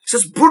come. He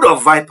says, brood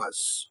of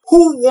vipers,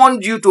 who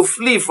warned you to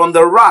flee from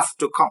the wrath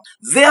to come?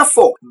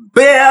 Therefore,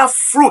 bear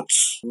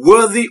fruits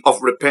worthy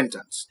of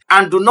repentance,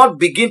 and do not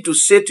begin to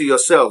say to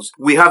yourselves,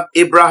 we have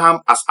Abraham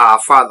as our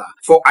father.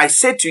 For I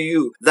say to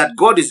you that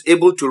God is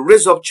able to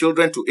raise up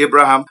children to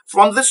Abraham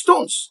from the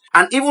stones.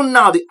 And even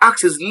now the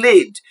axe is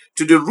laid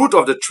to the root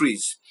of the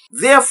trees.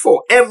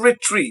 Therefore, every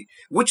tree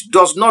which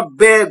does not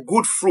bear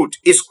good fruit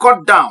is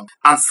cut down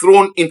and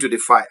thrown into the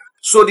fire.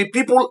 So the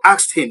people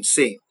asked him,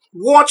 saying,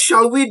 what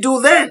shall we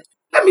do then?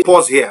 Let me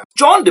pause here.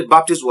 John the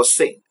Baptist was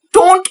saying,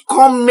 don't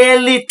come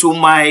merely to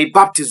my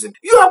baptism.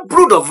 You are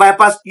brood of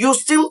vipers. You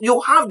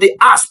have the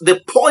asp.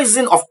 The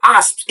poison of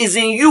asps is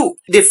in you.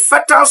 The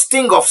fatal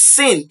sting of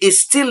sin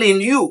is still in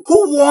you.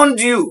 Who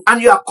warned you?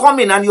 And you are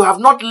coming and you have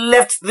not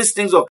left these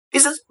things off. He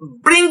says,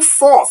 bring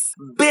forth,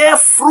 bear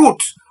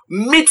fruit,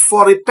 meet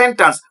for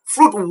repentance,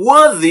 fruit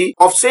worthy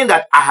of saying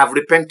that I have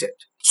repented.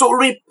 So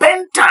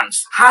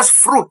repentance has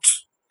fruit.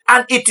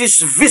 And it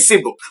is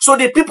visible. So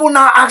the people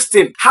now asked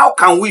him, how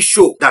can we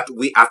show that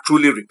we are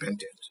truly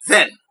repented?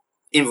 Then,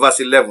 in verse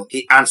 11,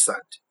 he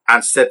answered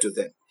and said to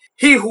them,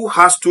 he who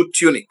has 2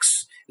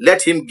 tunics,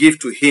 let him give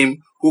to him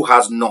who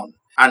has none.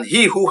 And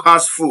he who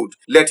has food,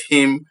 let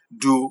him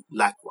do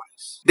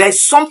likewise. There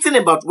is something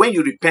about when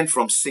you repent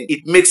from sin,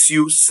 it makes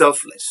you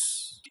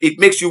selfless. It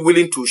makes you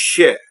willing to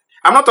share.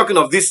 I'm not talking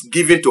of this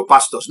giving to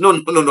pastors.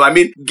 No. I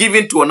mean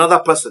giving to another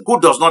person who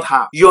does not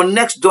have. Your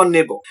next door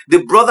neighbor,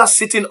 the brother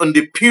sitting on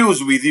the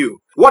pews with you.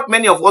 What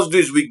many of us do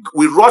is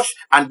we rush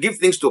and give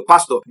things to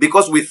pastor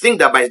because we think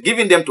that by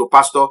giving them to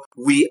pastor,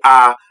 we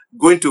are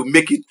going to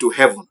make it to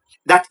heaven.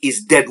 That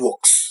is dead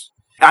works.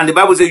 And the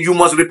Bible says you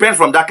must repent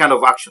from that kind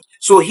of action.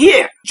 So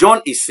here,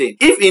 John is saying,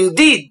 if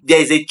indeed there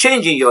is a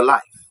change in your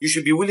life, you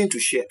should be willing to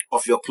share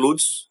of your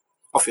clothes,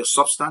 of your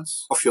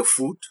substance, of your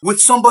food,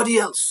 with somebody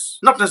else,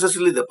 not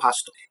necessarily the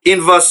pastor.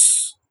 In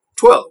verse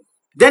 12,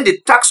 then the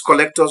tax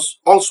collectors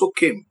also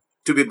came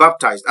to be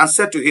baptized and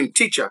said to him,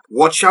 teacher,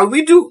 what shall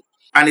we do?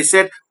 And he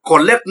said,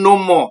 collect no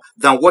more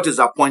than what is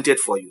appointed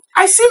for you.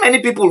 I see many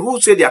people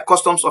who say they are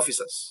customs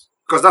officers,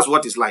 because that's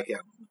what it's like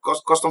here.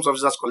 Because customs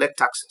officers collect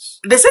taxes.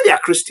 They say they are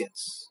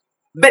Christians.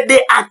 But they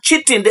are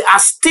cheating. They are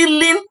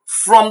stealing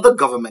from the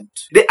government.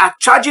 They are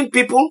charging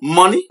people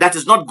money that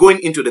is not going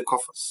into the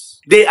coffers.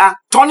 They are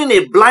turning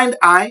a blind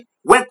eye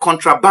when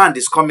contraband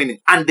is coming in.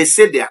 And they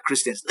say they are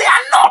Christians. They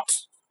are not.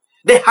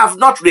 They have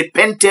not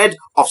repented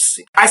of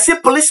sin. I see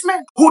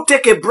policemen who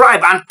take a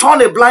bribe and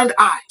turn a blind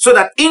eye so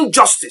that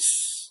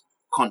injustice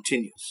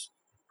continues.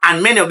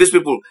 And many of these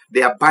people,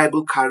 they are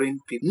Bible carrying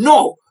people.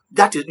 No,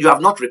 that is, you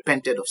have not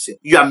repented of sin.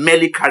 You are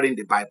merely carrying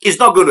the Bible. It's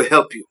not going to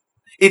help you.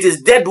 It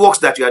is dead works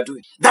that you are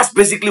doing. That's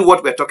basically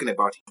what we're talking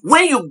about.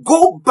 When you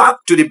go back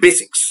to the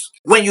basics,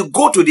 when you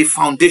go to the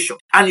foundation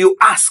and you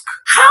ask,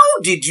 how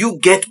did you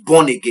get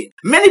born again?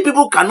 Many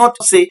people cannot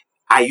say,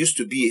 I used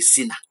to be a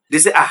sinner. They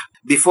say,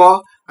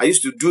 before I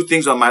used to do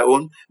things on my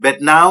own,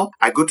 but now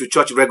I go to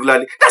church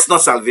regularly. That's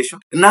not salvation.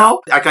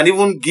 Now I can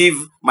even give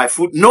my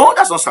food. No,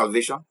 that's not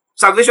salvation.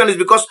 Salvation is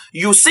because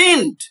you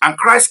sinned and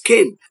Christ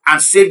came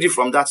and saved you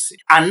from that sin.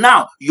 And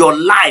now your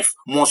life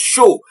must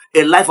show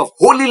a life of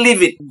holy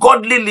living,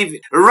 godly living,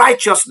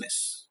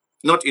 righteousness,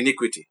 not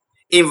iniquity.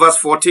 In verse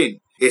 14,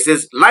 it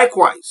says,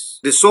 likewise,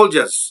 the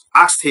soldiers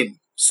asked him,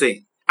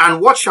 saying,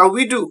 and what shall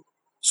we do?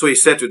 So he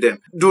said to them,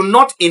 do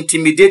not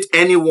intimidate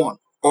anyone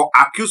or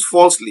accuse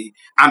falsely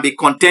and be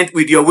content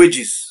with your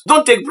wages.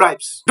 Don't take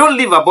bribes. Don't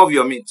live above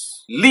your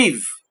means.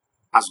 Live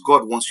as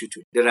God wants you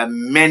to. There are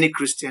many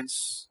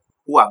Christians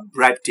who are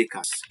bribe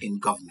takers in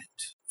government.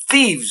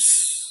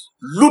 Thieves,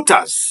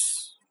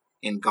 looters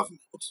in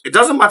government. It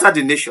doesn't matter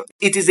the nation.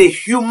 It is a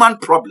human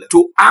problem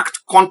to act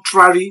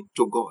contrary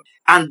to God.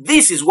 And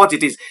this is what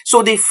it is.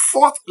 So the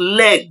fourth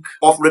leg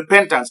of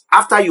repentance,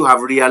 after you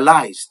have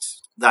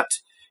realized that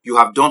you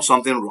have done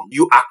something wrong,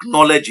 you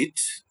acknowledge it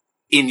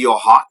in your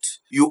heart,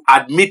 you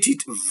admit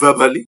it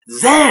verbally,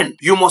 then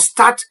you must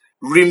start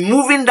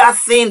removing that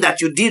thing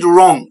that you did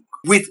wrong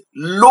with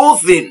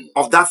loathing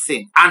of that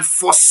thing and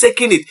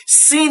forsaking it,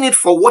 seeing it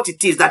for what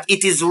it is, that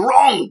it is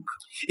wrong.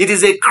 It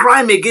is a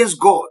crime against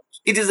God.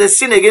 It is a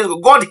sin against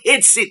God. God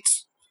hates it.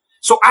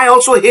 So I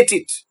also hate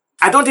it.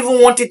 I don't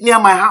even want it near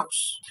my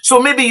house. So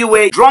maybe you were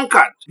a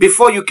drunkard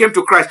before you came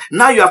to Christ.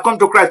 Now you have come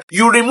to Christ.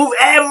 You remove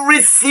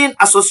everything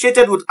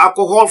associated with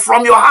alcohol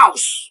from your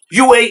house.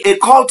 You were a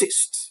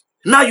cultist.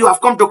 Now you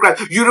have come to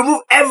Christ. You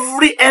remove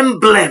every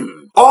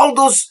emblem, all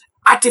those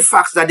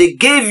artifacts that they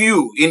gave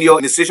you in your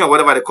initiation,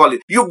 whatever they call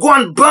it. You go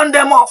and burn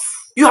them off.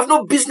 You have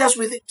no business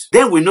with it.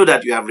 Then we know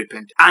that you have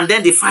repented. And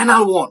then the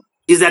final one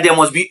is that there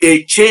must be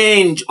a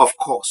change of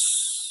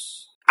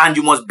course. And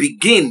you must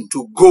begin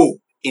to go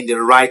in the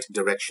right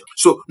direction.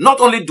 So not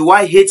only do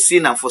I hate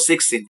sin and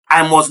forsake sin,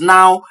 I must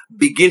now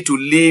begin to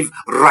live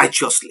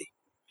righteously.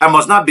 I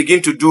must now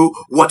begin to do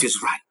what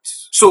is right.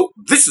 So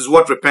this is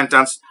what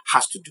repentance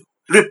has to do.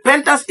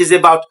 Repentance is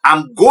about,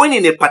 I'm going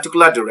in a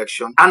particular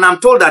direction and I'm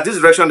told that this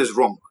direction is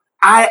wrong.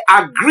 I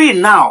agree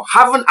now,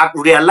 haven't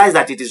realized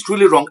that it is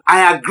truly wrong.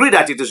 I agree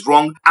that it is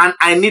wrong and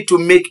I need to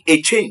make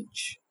a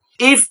change.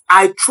 If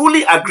I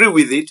truly agree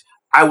with it,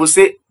 I will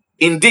say,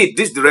 indeed,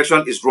 this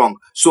direction is wrong.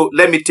 So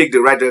let me take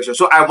the right direction.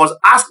 So I must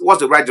ask what's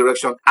the right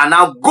direction and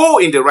I'll go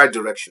in the right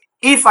direction.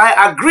 If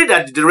I agree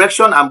that the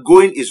direction I'm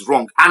going is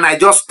wrong and I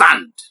just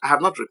stand, I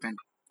have not repented.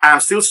 I am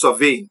still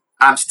surveying.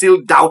 I'm still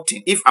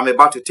doubting if I'm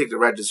about to take the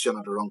right decision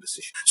or the wrong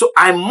decision. So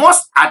I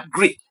must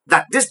agree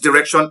that this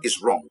direction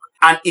is wrong.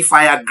 And if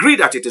I agree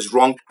that it is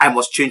wrong, I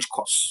must change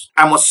course.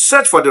 I must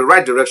search for the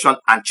right direction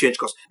and change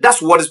course.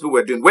 That's what these people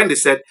were doing when they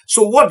said,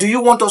 so what do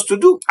you want us to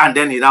do? And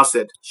then he now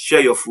said,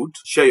 share your food,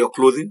 share your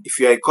clothing. If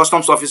you're a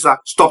customs officer,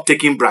 stop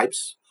taking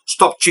bribes.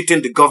 Stop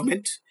cheating the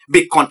government.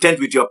 Be content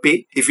with your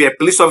pay. If you're a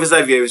police officer,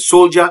 if you're a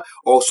soldier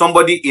or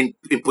somebody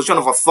in position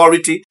of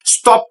authority,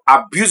 stop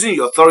abusing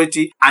your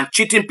authority and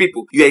cheating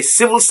people. You're a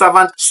civil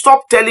servant.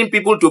 Stop telling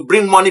people to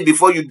bring money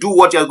before you do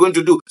what you're going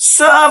to do.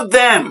 Serve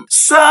them.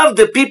 Serve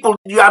the people.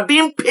 You are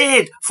being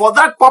paid for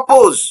that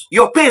purpose.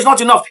 Your pay is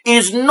not enough.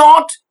 It's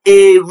not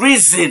a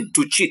reason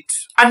to cheat.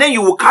 And then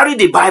you will carry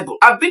the Bible.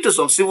 I've been to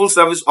some civil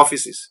service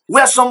offices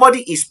where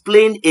somebody is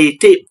playing a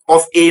tape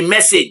of a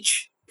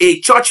message, a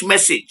church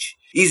message.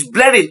 He's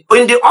blaring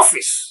in the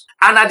office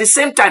and at the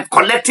same time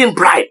collecting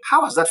bribe.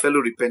 How has that fellow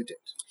repented?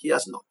 He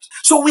has not.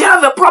 So we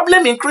have a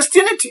problem in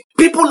Christianity.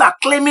 People are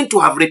claiming to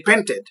have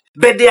repented,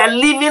 but they are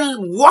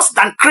living worse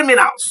than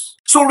criminals.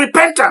 So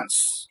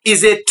repentance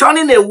is a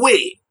turning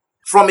away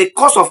from a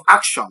course of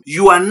action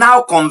you are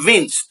now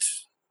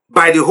convinced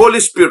by the Holy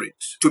Spirit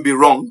to be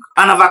wrong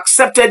and have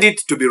accepted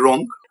it to be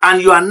wrong,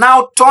 and you are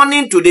now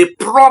turning to the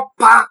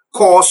proper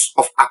course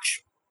of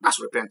action.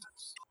 That's repentance.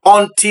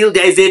 Until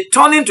there is a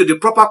turning to the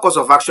proper course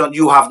of action,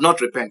 you have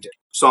not repented.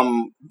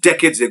 Some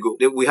decades ago,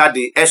 we had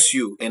the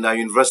SU in our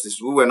universities.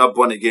 We were not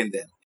born again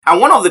then.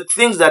 And one of the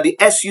things that the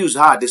SUs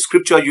had, the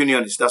scripture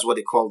unionists, that's what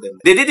they call them.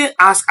 They didn't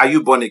ask, are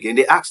you born again?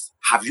 They asked,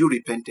 have you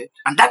repented?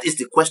 And that is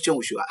the question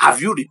we should ask.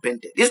 Have you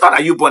repented? It's not,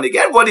 are you born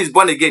again? Everybody is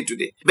born again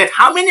today. But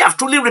how many have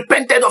truly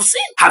repented of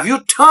sin? Have you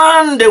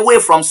turned away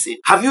from sin?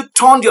 Have you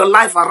turned your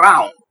life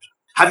around?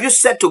 Have you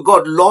said to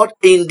God, Lord,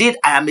 indeed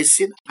I am a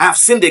sinner. I have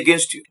sinned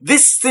against you.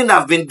 This thing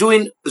I've been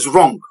doing is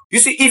wrong. You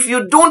see, if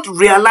you don't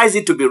realize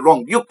it to be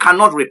wrong, you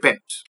cannot repent.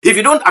 If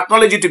you don't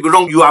acknowledge it to be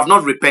wrong, you have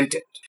not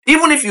repented.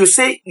 Even if you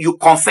say you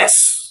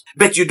confess,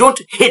 but you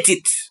don't hate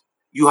it,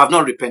 you have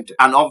not repented.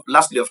 And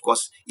lastly, of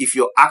course, if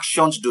your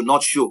actions do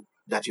not show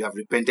that you have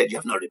repented, you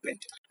have not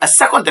repented. A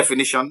second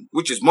definition,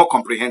 which is more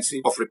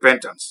comprehensive of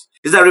repentance,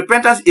 is that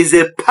repentance is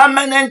a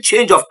permanent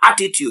change of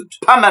attitude.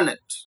 Permanent.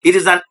 It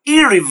is an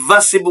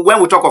irreversible,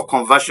 when we talk of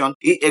conversion,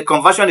 a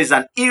conversion is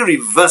an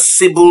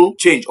irreversible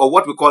change, or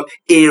what we call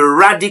a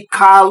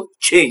radical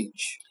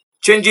change.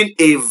 Changing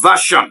a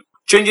version,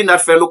 changing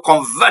that fellow,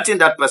 converting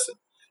that person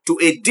to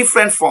a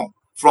different form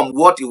from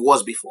what it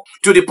was before.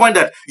 To the point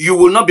that you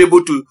will not be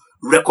able to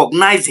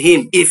recognize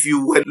him if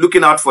you were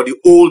looking out for the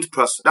old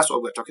person. That's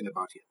what we're talking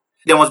about here.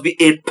 There must be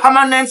a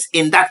permanence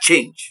in that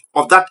change,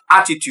 of that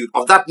attitude,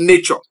 of that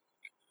nature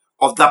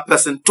of that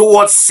person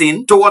towards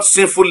sin, towards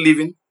sinful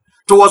living,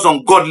 towards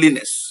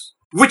ungodliness,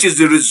 which is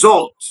the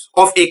result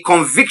of a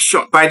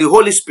conviction by the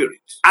Holy Spirit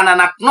and an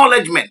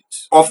acknowledgement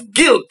of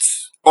guilt,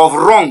 of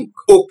wrong,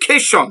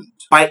 occasioned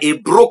by a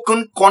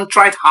broken,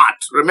 contrite heart.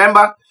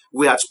 Remember,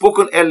 we had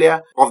spoken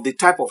earlier of the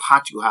type of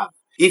heart you have.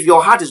 If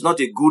your heart is not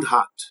a good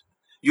heart,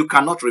 you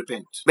cannot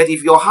repent. But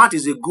if your heart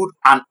is a good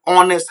and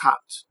honest heart,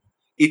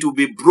 it will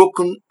be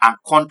broken and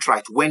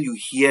contrite when you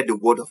hear the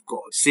word of God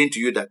saying to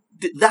you that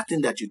that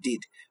thing that you did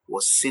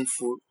was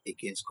sinful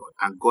against God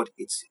and God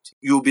hates it.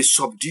 You'll be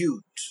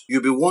subdued.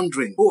 You'll be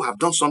wondering, oh, I've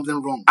done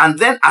something wrong. And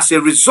then as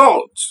a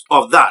result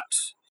of that,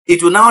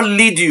 it will now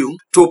lead you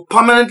to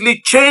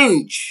permanently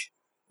change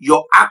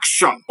your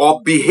action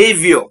or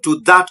behavior to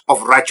that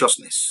of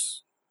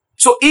righteousness.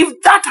 So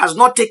if that has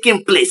not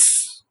taken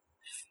place,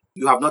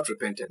 you have not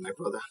repented, my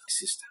brother,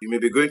 sister. You may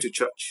be going to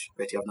church,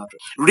 but you have not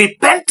repented.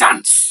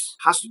 Repentance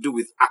has to do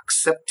with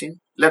accepting.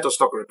 Let us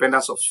talk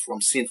repentance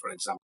from sin, for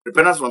example.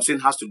 Repentance from sin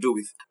has to do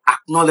with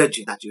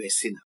acknowledging that you are a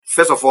sinner.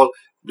 First of all,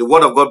 the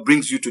word of God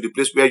brings you to the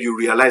place where you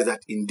realize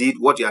that indeed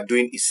what you are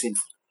doing is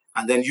sinful.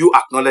 And then you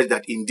acknowledge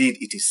that indeed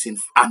it is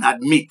sinful and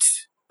admit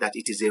that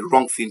it is a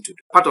wrong thing to do.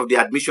 Part of the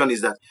admission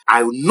is that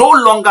I no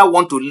longer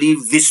want to live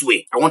this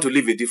way. I want to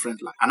live a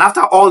different life. And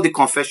after all the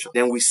confession,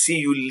 then we see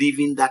you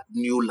living that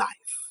new life.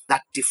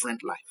 That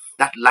different life,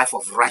 that life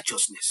of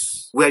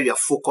righteousness, where you are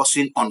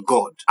focusing on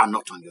God and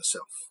not on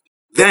yourself.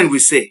 Then we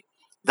say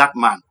that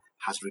man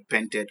has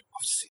repented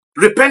of sin.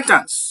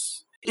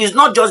 Repentance is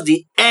not just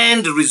the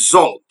end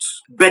result,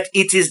 but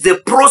it is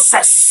the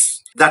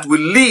process that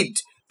will lead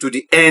to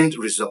the end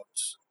result.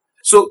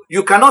 So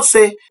you cannot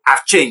say,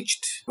 I've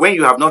changed, when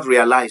you have not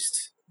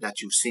realized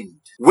that you sinned,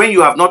 when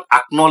you have not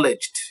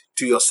acknowledged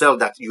to yourself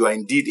that you are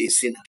indeed a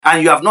sinner,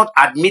 and you have not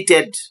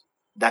admitted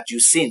that you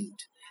sinned,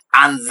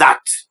 and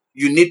that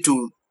you need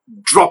to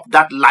drop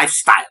that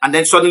lifestyle, and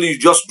then suddenly you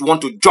just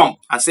want to jump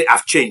and say,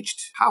 I've changed.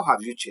 How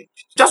have you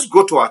changed? Just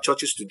go to our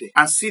churches today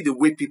and see the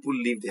way people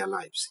live their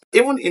lives.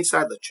 Even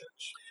inside the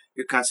church,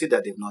 you can see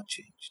that they've not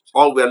changed.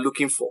 All we are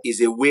looking for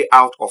is a way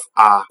out of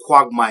our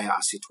quagmire,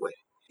 as it were.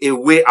 A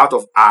way out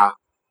of our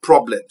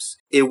problems.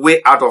 A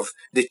way out of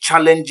the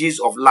challenges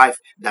of life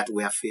that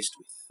we are faced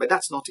with. But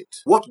that's not it.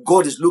 What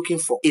God is looking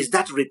for is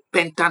that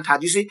repentant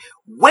heart. You see,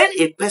 when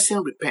a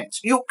person repents,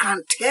 you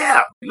can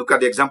tell. Look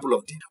at the example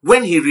of David.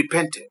 When he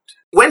repented,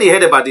 when he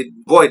heard about the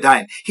boy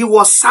dying, he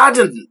was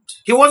saddened.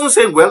 He wasn't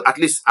saying, well, at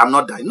least I'm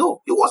not dying. No,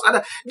 he was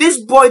saddened.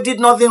 This boy did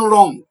nothing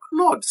wrong.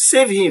 Lord,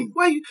 save him.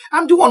 Why?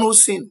 I'm the one who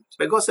sinned.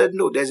 But God said,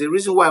 no, there's a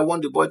reason why I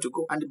want the boy to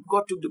go. And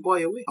God took the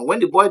boy away. And when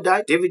the boy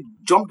died, David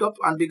jumped up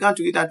and began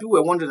to eat. And people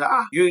were wondering,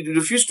 you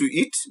refused to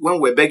eat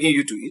when we're begging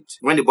you to eat,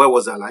 when the boy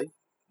was alive.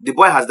 The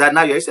boy has died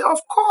now. You say, of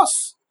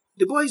course.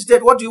 The boy is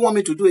dead. What do you want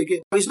me to do again?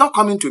 He's not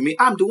coming to me.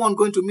 I'm the one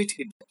going to meet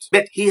him.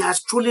 But he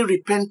has truly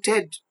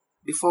repented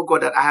before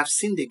God that I have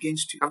sinned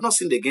against you. I've not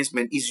sinned against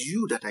men. It's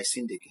you that I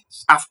sinned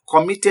against. I've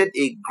committed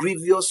a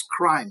grievous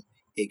crime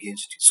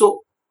against you. So,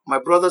 my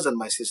brothers and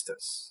my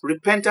sisters,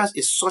 repentance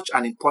is such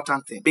an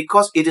important thing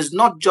because it is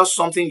not just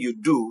something you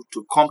do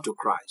to come to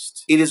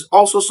Christ. It is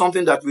also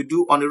something that we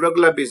do on a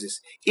regular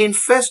basis. In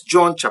 1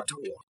 John chapter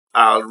 1,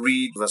 I'll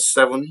read verse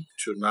 7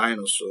 to 9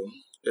 or so.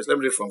 Let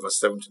me read from verse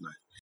 7 to 9.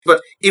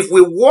 But if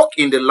we walk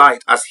in the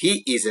light as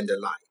he is in the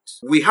light,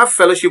 we have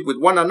fellowship with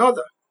one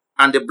another,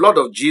 and the blood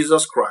of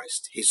Jesus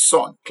Christ, his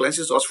Son,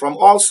 cleanses us from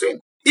all sin.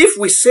 If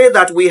we say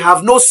that we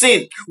have no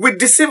sin, we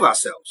deceive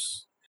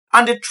ourselves,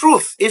 and the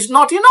truth is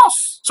not in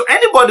us. So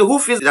anybody who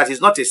feels that he's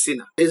not a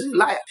sinner is a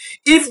liar.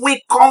 If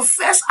we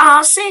confess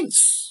our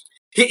sins,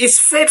 he is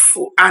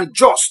faithful and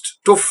just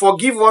to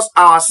forgive us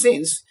our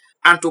sins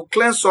and to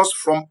cleanse us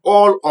from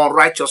all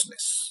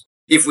unrighteousness.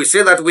 If we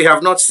say that we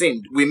have not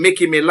sinned, we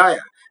make him a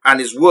liar, and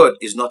his word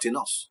is not in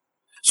us.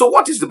 So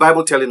what is the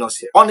Bible telling us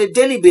here? On a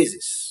daily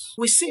basis,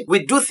 we sin.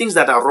 We do things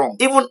that are wrong,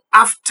 even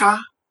after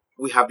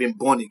we have been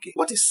born again.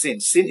 What is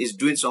sin? Sin is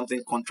doing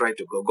something contrary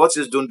to God. God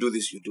says, don't do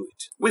this, you do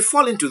it. We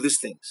fall into these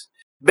things.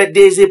 But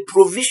there is a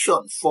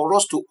provision for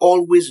us to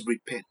always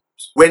repent.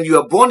 When you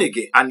are born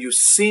again and you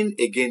sin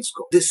against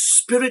God, the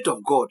Spirit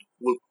of God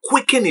will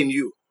quicken in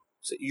you.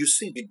 So you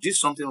sin, you did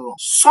something wrong.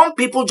 Some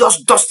people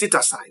just dust it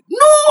aside.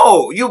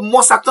 No, you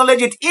must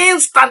acknowledge it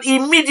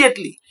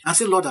immediately and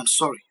say, Lord, I'm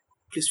sorry.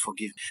 Please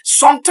forgive me.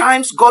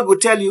 Sometimes God will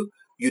tell you,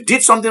 you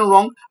did something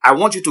wrong. I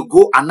want you to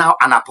go and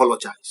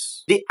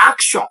apologize. The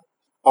action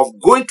of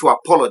going to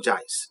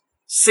apologize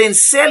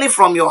sincerely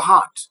from your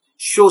heart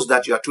shows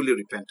that you are truly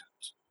repentant.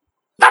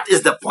 That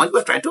is the point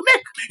we're trying to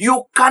make.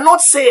 You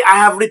cannot say, I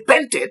have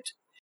repented,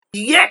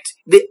 yet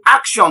the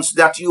actions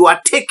that you are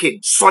taking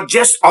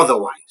suggest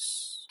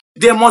otherwise.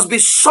 There must be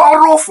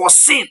sorrow for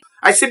sin.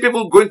 I see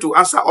people going to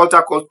answer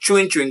altar call,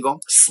 chewing gum,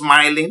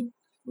 smiling,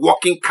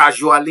 walking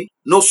casually,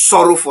 no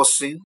sorrow for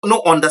sin,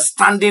 no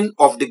understanding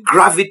of the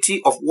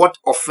gravity of what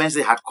offense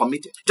they had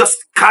committed. Just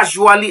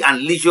casually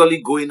and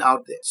leisurely going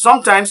out there.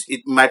 Sometimes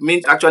it might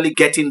mean actually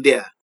getting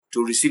there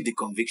to receive the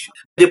conviction.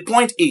 The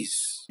point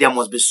is, there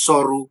must be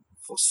sorrow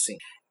for sin.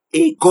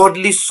 A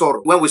godly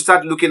sorrow. When we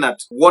start looking at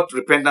what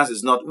repentance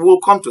is not, we'll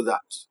come to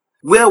that.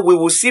 Where we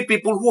will see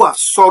people who have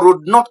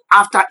sorrowed not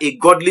after a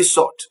godly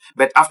sort,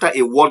 but after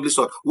a worldly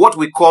sort. What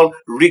we call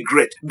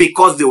regret,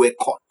 because they were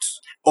caught,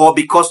 or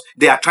because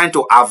they are trying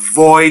to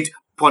avoid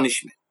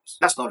punishment.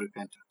 That's not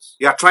repentance.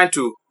 You are trying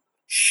to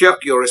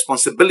shirk your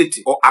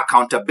responsibility or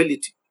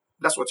accountability.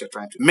 That's what you're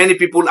trying to do. Many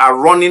people are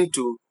running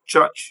to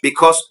church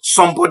because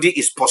somebody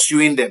is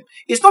pursuing them.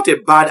 It's not a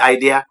bad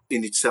idea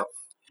in itself.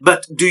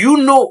 But do you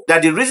know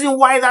that the reason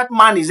why that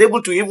man is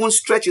able to even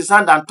stretch his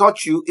hand and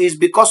touch you is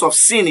because of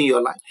sin in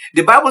your life?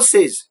 The Bible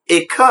says,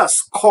 a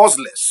curse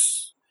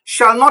causeless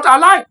shall not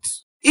alight.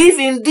 If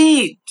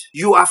indeed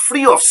you are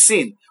free of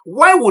sin,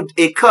 why would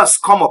a curse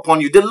come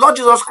upon you? The Lord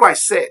Jesus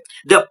Christ said,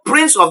 the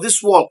prince of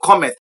this world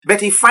cometh,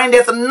 but he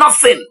findeth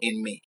nothing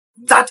in me.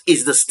 That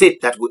is the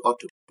state that we ought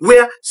to be,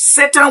 where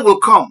Satan will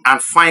come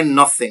and find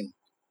nothing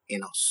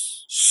in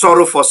us.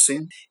 Sorrow for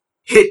sin,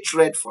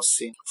 hatred for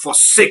sin,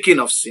 forsaking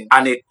of sin,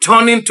 and a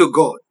turning to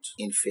God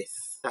in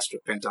faith. That's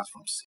repentance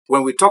from sin.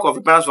 When we talk of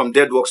repentance from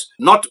dead works,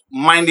 not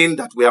minding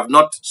that we have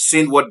not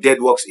seen what dead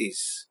works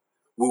is,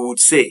 we would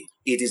say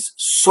it is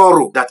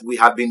sorrow that we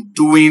have been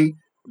doing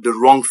the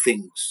wrong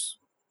things,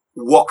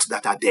 works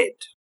that are dead.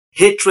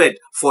 Hatred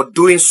for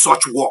doing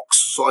such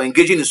works, or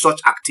engaging in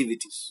such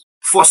activities,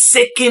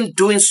 forsaking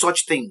doing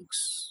such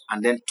things,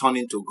 and then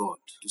turning to God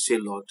to say,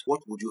 Lord,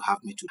 what would you have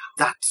me to do?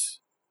 That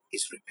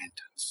is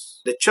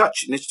repentance. The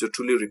church needs to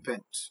truly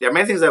repent. There are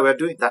many things that we're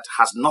doing that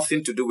has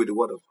nothing to do with the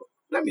word of God.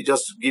 Let me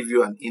just give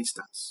you an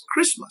instance.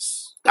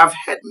 Christmas. I've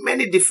heard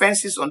many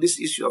defenses on this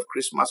issue of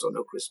Christmas or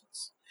no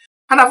Christmas.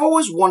 And I've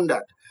always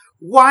wondered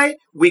why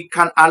we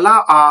can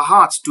allow our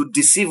hearts to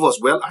deceive us.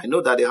 Well, I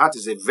know that the heart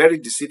is a very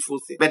deceitful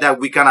thing, but that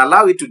we can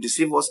allow it to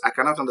deceive us, I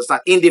cannot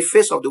understand. In the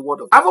face of the word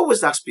of God, I've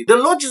always asked people,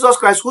 the Lord Jesus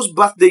Christ, whose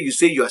birthday you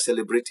say you are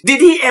celebrating,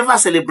 did he ever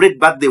celebrate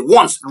birthday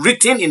once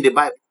written in the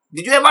Bible?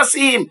 Did you ever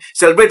see him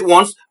celebrate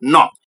once?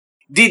 No.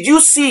 Did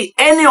you see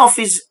any of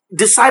his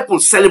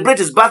disciples celebrate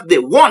his birthday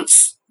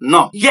once?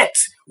 No. Yet,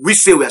 we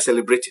say we are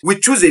celebrating. We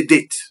choose a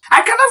date.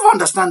 I can never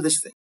understand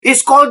this thing.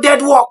 It's called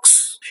dead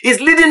works.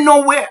 It's leading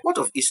nowhere. What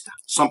of Easter?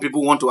 Some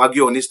people want to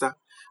argue on Easter.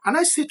 And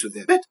I say to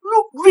them, but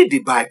look, read the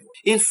Bible.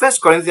 In 1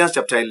 Corinthians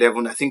chapter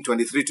 11, I think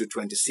 23 to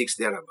 26,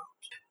 thereabout.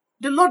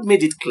 The Lord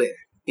made it clear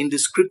in the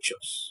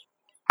scriptures.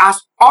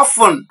 As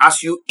often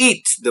as you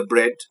eat the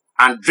bread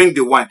and drink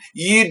the wine,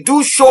 ye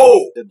do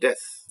show the death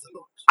of the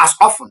Lord. As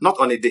often, not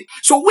on a day.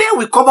 So where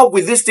we come up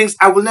with these things,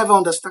 I will never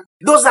understand.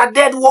 Those are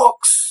dead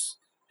works.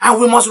 And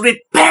we must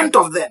repent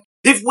of them.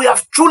 If we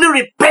have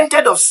truly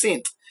repented of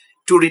sin,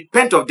 to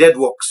repent of dead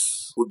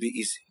works would be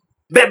easy.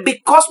 But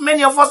because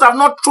many of us have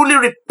not truly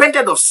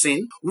repented of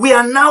sin, we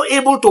are now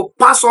able to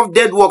pass off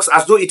dead works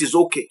as though it is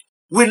okay.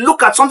 We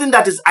look at something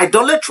that is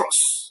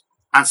idolatrous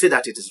and say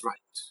that it is right,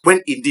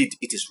 when indeed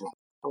it is wrong.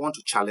 I want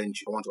to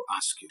challenge you. I want to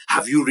ask you,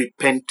 have you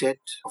repented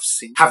of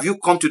sin? Have you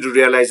come to the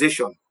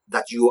realization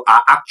that you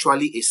are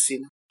actually a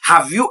sinner?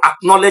 Have you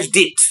acknowledged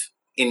it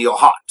in your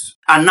heart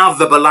and now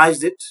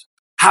verbalized it?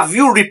 Have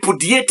you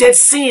repudiated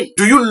sin?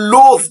 Do you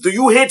loathe? Do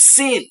you hate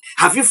sin?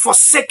 Have you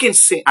forsaken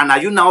sin? And are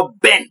you now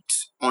bent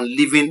on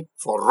living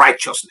for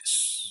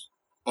righteousness?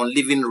 On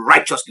living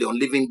righteously, on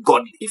living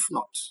godly? If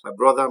not, my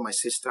brother, my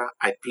sister,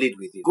 I plead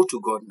with you. Go to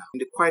God now in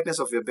the quietness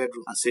of your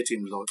bedroom and say to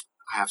him, Lord,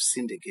 I have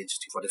sinned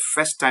against you. For the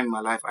first time in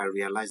my life, I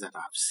realized that I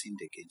have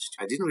sinned against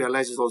you. I didn't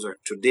realize it also.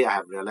 Today, I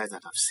have realized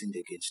that I have sinned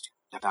against you.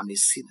 That I'm a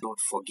sinner. Lord,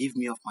 forgive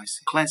me of my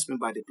sin. Cleanse me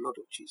by the blood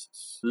of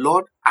Jesus.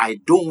 Lord, I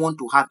don't want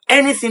to have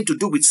anything to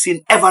do with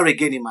sin ever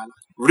again in my life.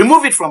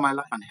 Remove it from my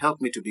life and help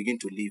me to begin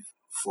to live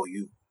for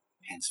you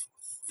henceforth.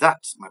 That,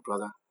 my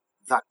brother,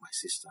 that, my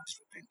sister, is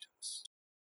repentance.